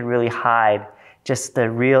that we could really hide just the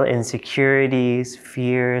real insecurities,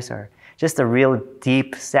 fears, or just the real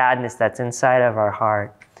deep sadness that's inside of our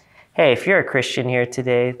heart. Hey, if you're a Christian here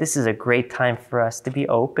today, this is a great time for us to be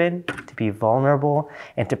open, to be vulnerable,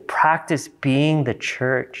 and to practice being the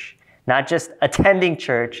church. Not just attending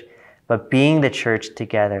church, but being the church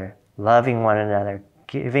together, loving one another,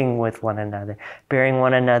 giving with one another, bearing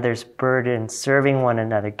one another's burdens, serving one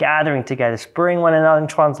another, gathering together, spurring one another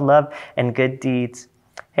towards love and good deeds.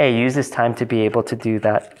 Hey, use this time to be able to do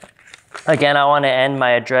that. Again, I want to end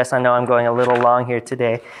my address. I know I'm going a little long here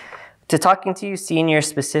today, to talking to you seniors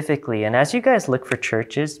specifically. And as you guys look for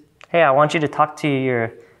churches, hey, I want you to talk to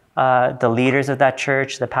the leaders of that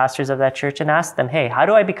church, the pastors of that church, and ask them, hey, how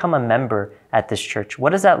do I become a member at this church? What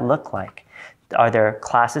does that look like? Are there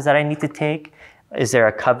classes that I need to take? Is there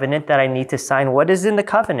a covenant that I need to sign? What is in the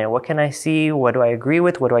covenant? What can I see? What do I agree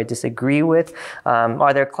with? What do I disagree with?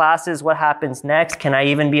 Are there classes? What happens next? Can I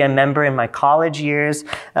even be a member in my college years?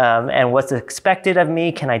 And what's expected of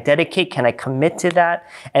me? Can I dedicate? Can I commit to that?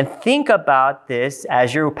 And think about this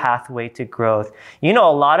as your pathway to growth. You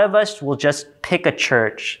know, a lot of us will just pick a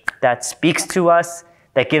church that speaks to us,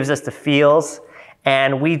 that gives us the feels,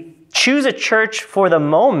 and we choose a church for the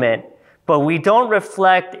moment, but we don't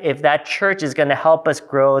reflect if that church is going to help us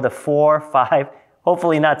grow the 4, 5,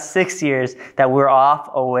 hopefully not 6 years that we're off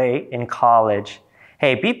away in college.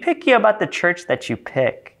 Hey, be picky about the church that you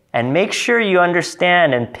pick, and make sure you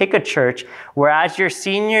understand and pick a church where as your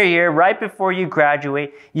senior year, right before you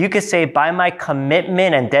graduate, you can say, by my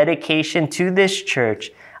commitment and dedication to this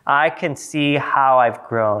church, I can see how I've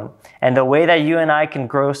grown. And the way that you and I can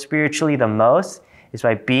grow spiritually the most is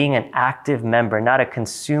by being an active member, not a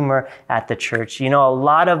consumer at the church. You know, a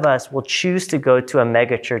lot of us will choose to go to a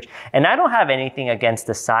mega church. And I don't have anything against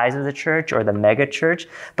the size of the church or the mega church,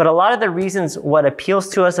 but a lot of the reasons what appeals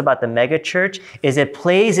to us about the mega church is it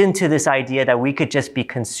plays into this idea that we could just be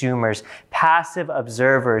consumers, passive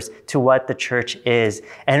observers to what the church is.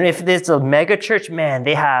 And if there's a mega church, man,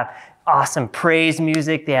 they have awesome praise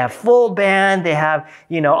music, they have full band, they have,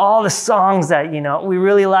 you know, all the songs that, you know, we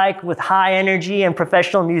really like with high energy and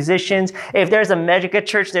professional musicians. If there's a mega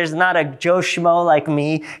church, there's not a Joe Schmo like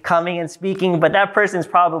me coming and speaking, but that person's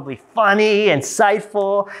probably funny,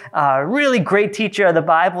 insightful, really great teacher of the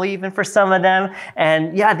Bible even for some of them.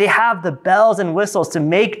 And yeah, they have the bells and whistles to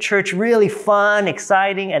make church really fun,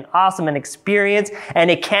 exciting, and awesome an experience. And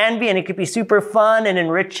it can be, and it could be super fun and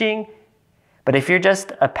enriching. But if you're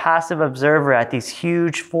just a passive observer at these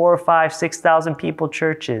huge 4,000, 5,000, 6,000 people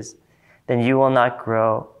churches, then you will not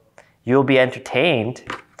grow. You'll be entertained.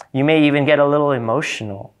 You may even get a little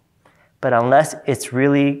emotional. But unless it's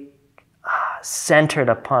really centered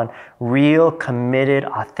upon real, committed,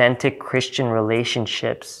 authentic Christian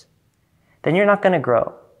relationships, then you're not going to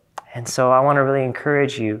grow. And so I want to really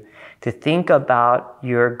encourage you to think about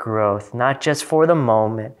your growth, not just for the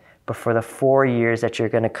moment, but for the 4 years that you're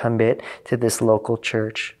going to commit to this local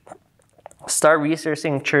church. Start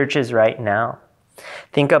researching churches right now.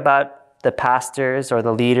 Think about the pastors or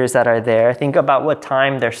the leaders that are there. Think about what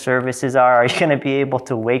time their services are. Are you going to be able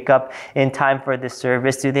to wake up in time for this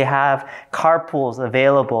service? Do they have carpools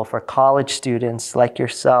available for college students like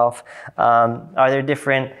yourself? Are there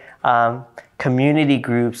different community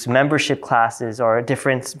groups, membership classes, or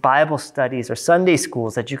different Bible studies or Sunday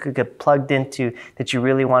schools that you could get plugged into that you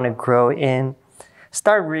really want to grow in?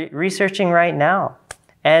 Start researching right now.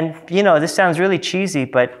 And, you know, this sounds really cheesy,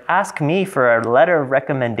 but ask me for a letter of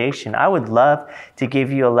recommendation. I would love to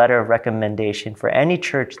give you a letter of recommendation for any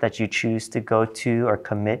church that you choose to go to or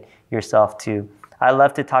commit yourself to. I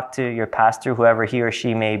love to talk to your pastor, whoever he or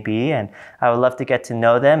she may be, and I would love to get to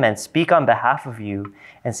know them and speak on behalf of you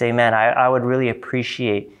and say, man, I would really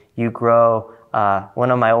appreciate you grow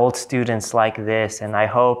one of my old students like this, and I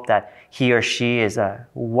hope that he or she is a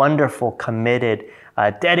wonderful, committed,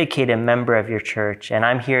 dedicated member of your church, and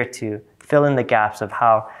I'm here to fill in the gaps of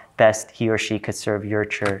how best he or she could serve your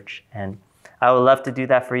church. And I would love to do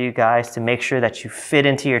that for you guys, to make sure that you fit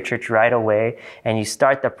into your church right away and you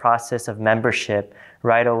start the process of membership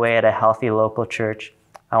right away at a healthy local church.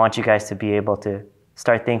 I want you guys to be able to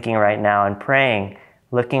start thinking right now and praying,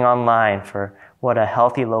 looking online for what a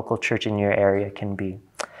healthy local church in your area can be.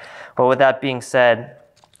 Well, with that being said,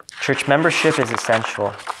 church membership is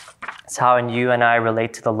essential. It's how you and I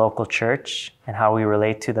relate to the local church and how we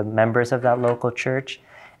relate to the members of that local church.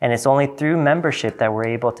 And it's only through membership that we're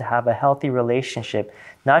able to have a healthy relationship,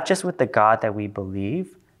 not just with the God that we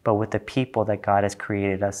believe, but with the people that God has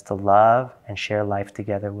created us to love and share life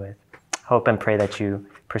together with. Hope and pray that you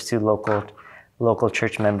pursue local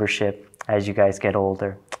church membership as you guys get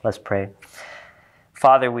older. Let's pray.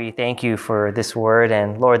 Father, we thank you for this word.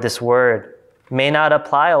 And Lord, this word may not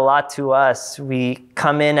apply a lot to us. We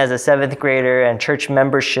come in as a 7th grader and church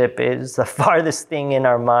membership is the farthest thing in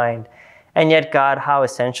our mind. And yet, God, how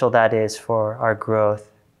essential that is for our growth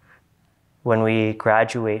when we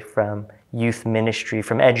graduate from youth ministry,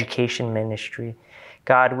 from education ministry.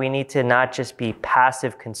 God, we need to not just be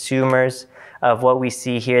passive consumers of what we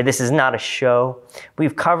see here. This is not a show.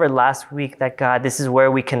 We've covered last week that, God, this is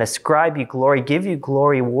where we can ascribe you glory, give you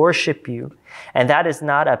glory, worship you. And that is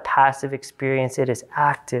not a passive experience. It is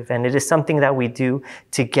active, and it is something that we do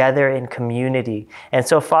together in community. And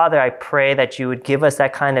so, Father, I pray that you would give us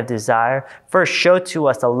that kind of desire. First, show to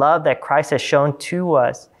us the love that Christ has shown to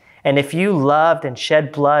us. And if you loved and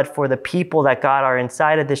shed blood for the people that, God, are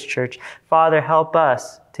inside of this church, Father, help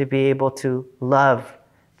us to be able to love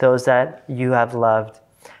those that you have loved.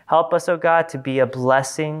 Help us, oh God, to be a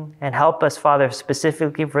blessing, and help us, Father,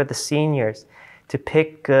 specifically for the seniors, to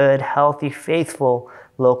pick good, healthy, faithful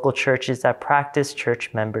local churches that practice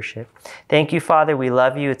church membership. Thank you, Father. We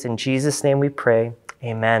love you. It's in Jesus' name we pray.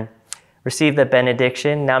 Amen. Receive the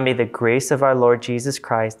benediction. Now may the grace of our Lord Jesus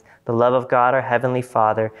Christ, the love of God, our Heavenly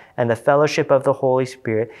Father, and the fellowship of the Holy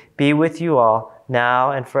Spirit be with you all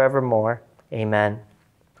now and forevermore. Amen.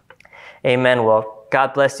 Amen. Well,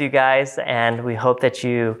 God bless you guys, and we hope that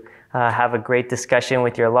you have a great discussion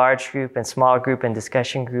with your large group and small group and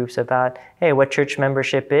discussion groups about, hey, what church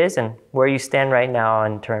membership is and where you stand right now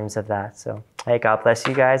in terms of that. So, hey, God bless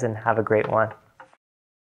you guys and have a great one.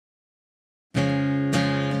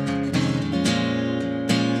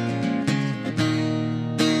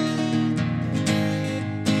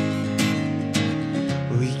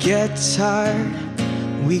 We get tired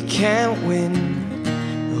we can't win.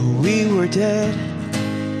 We were dead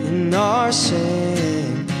in our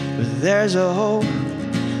sin, but there's a hope,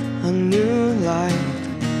 a new life.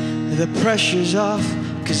 The pressure's off,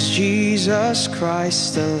 'cause Jesus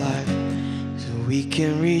Christ alive. So we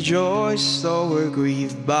can rejoice though we're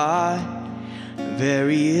grieved by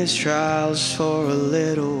various trials for a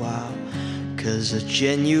little while. 'Cause a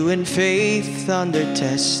genuine faith under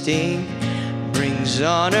testing brings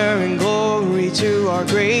honor and glory to our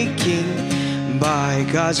great King. By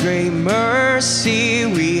God's great mercy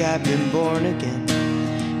we have been born again,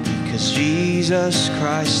 because Jesus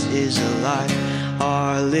Christ is alive.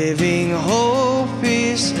 Our living hope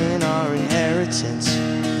is in our inheritance,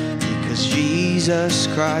 because Jesus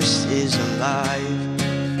Christ is alive.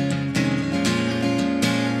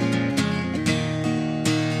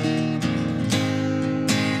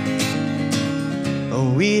 Oh,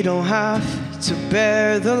 we don't have to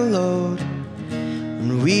bear the load,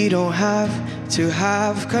 and we don't have to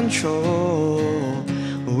have control.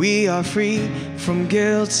 We are free from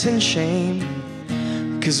guilt and shame,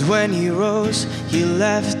 'cause when He rose, He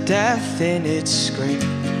left death in its grave.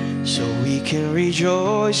 So we can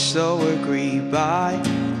rejoice though we're grieved by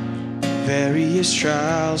various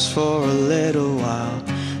trials for a little while.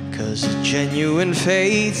 'Cause a genuine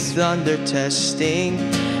faith under testing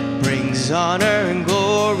brings honor and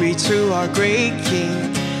glory to our great King.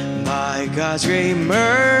 By God's great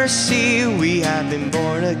mercy we have been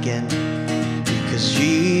born again, because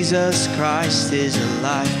Jesus Christ is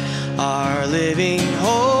alive. Our living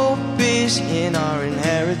hope is in our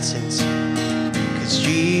inheritance, because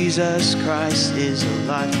Jesus Christ is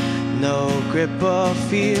alive. No grip of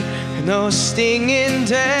fear, no sting in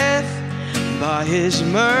death. By His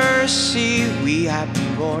mercy we have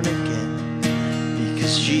been born again,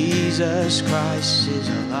 because Jesus Christ is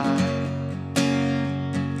alive.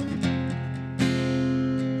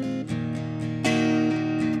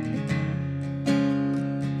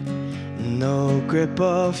 No grip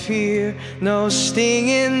of fear, no sting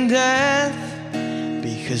in death,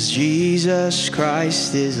 because Jesus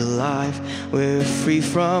Christ is alive. We're free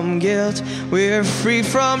from guilt, we're free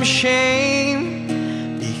from shame,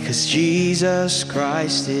 because Jesus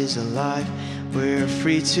Christ is alive. We're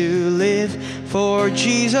free to live for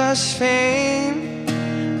Jesus' fame,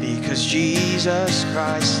 because Jesus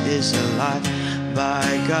Christ is alive. By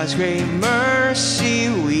God's great mercy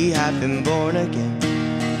we have been born again,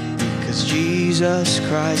 because Jesus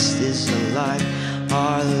Christ is alive.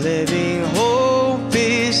 Our living hope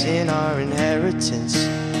is in our inheritance,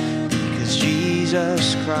 because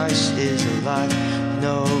Jesus Christ is alive.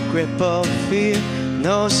 No grip of fear,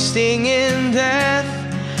 no sting in death.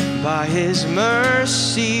 By His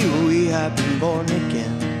mercy we have been born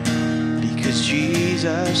again, because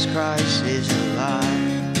Jesus Christ is alive.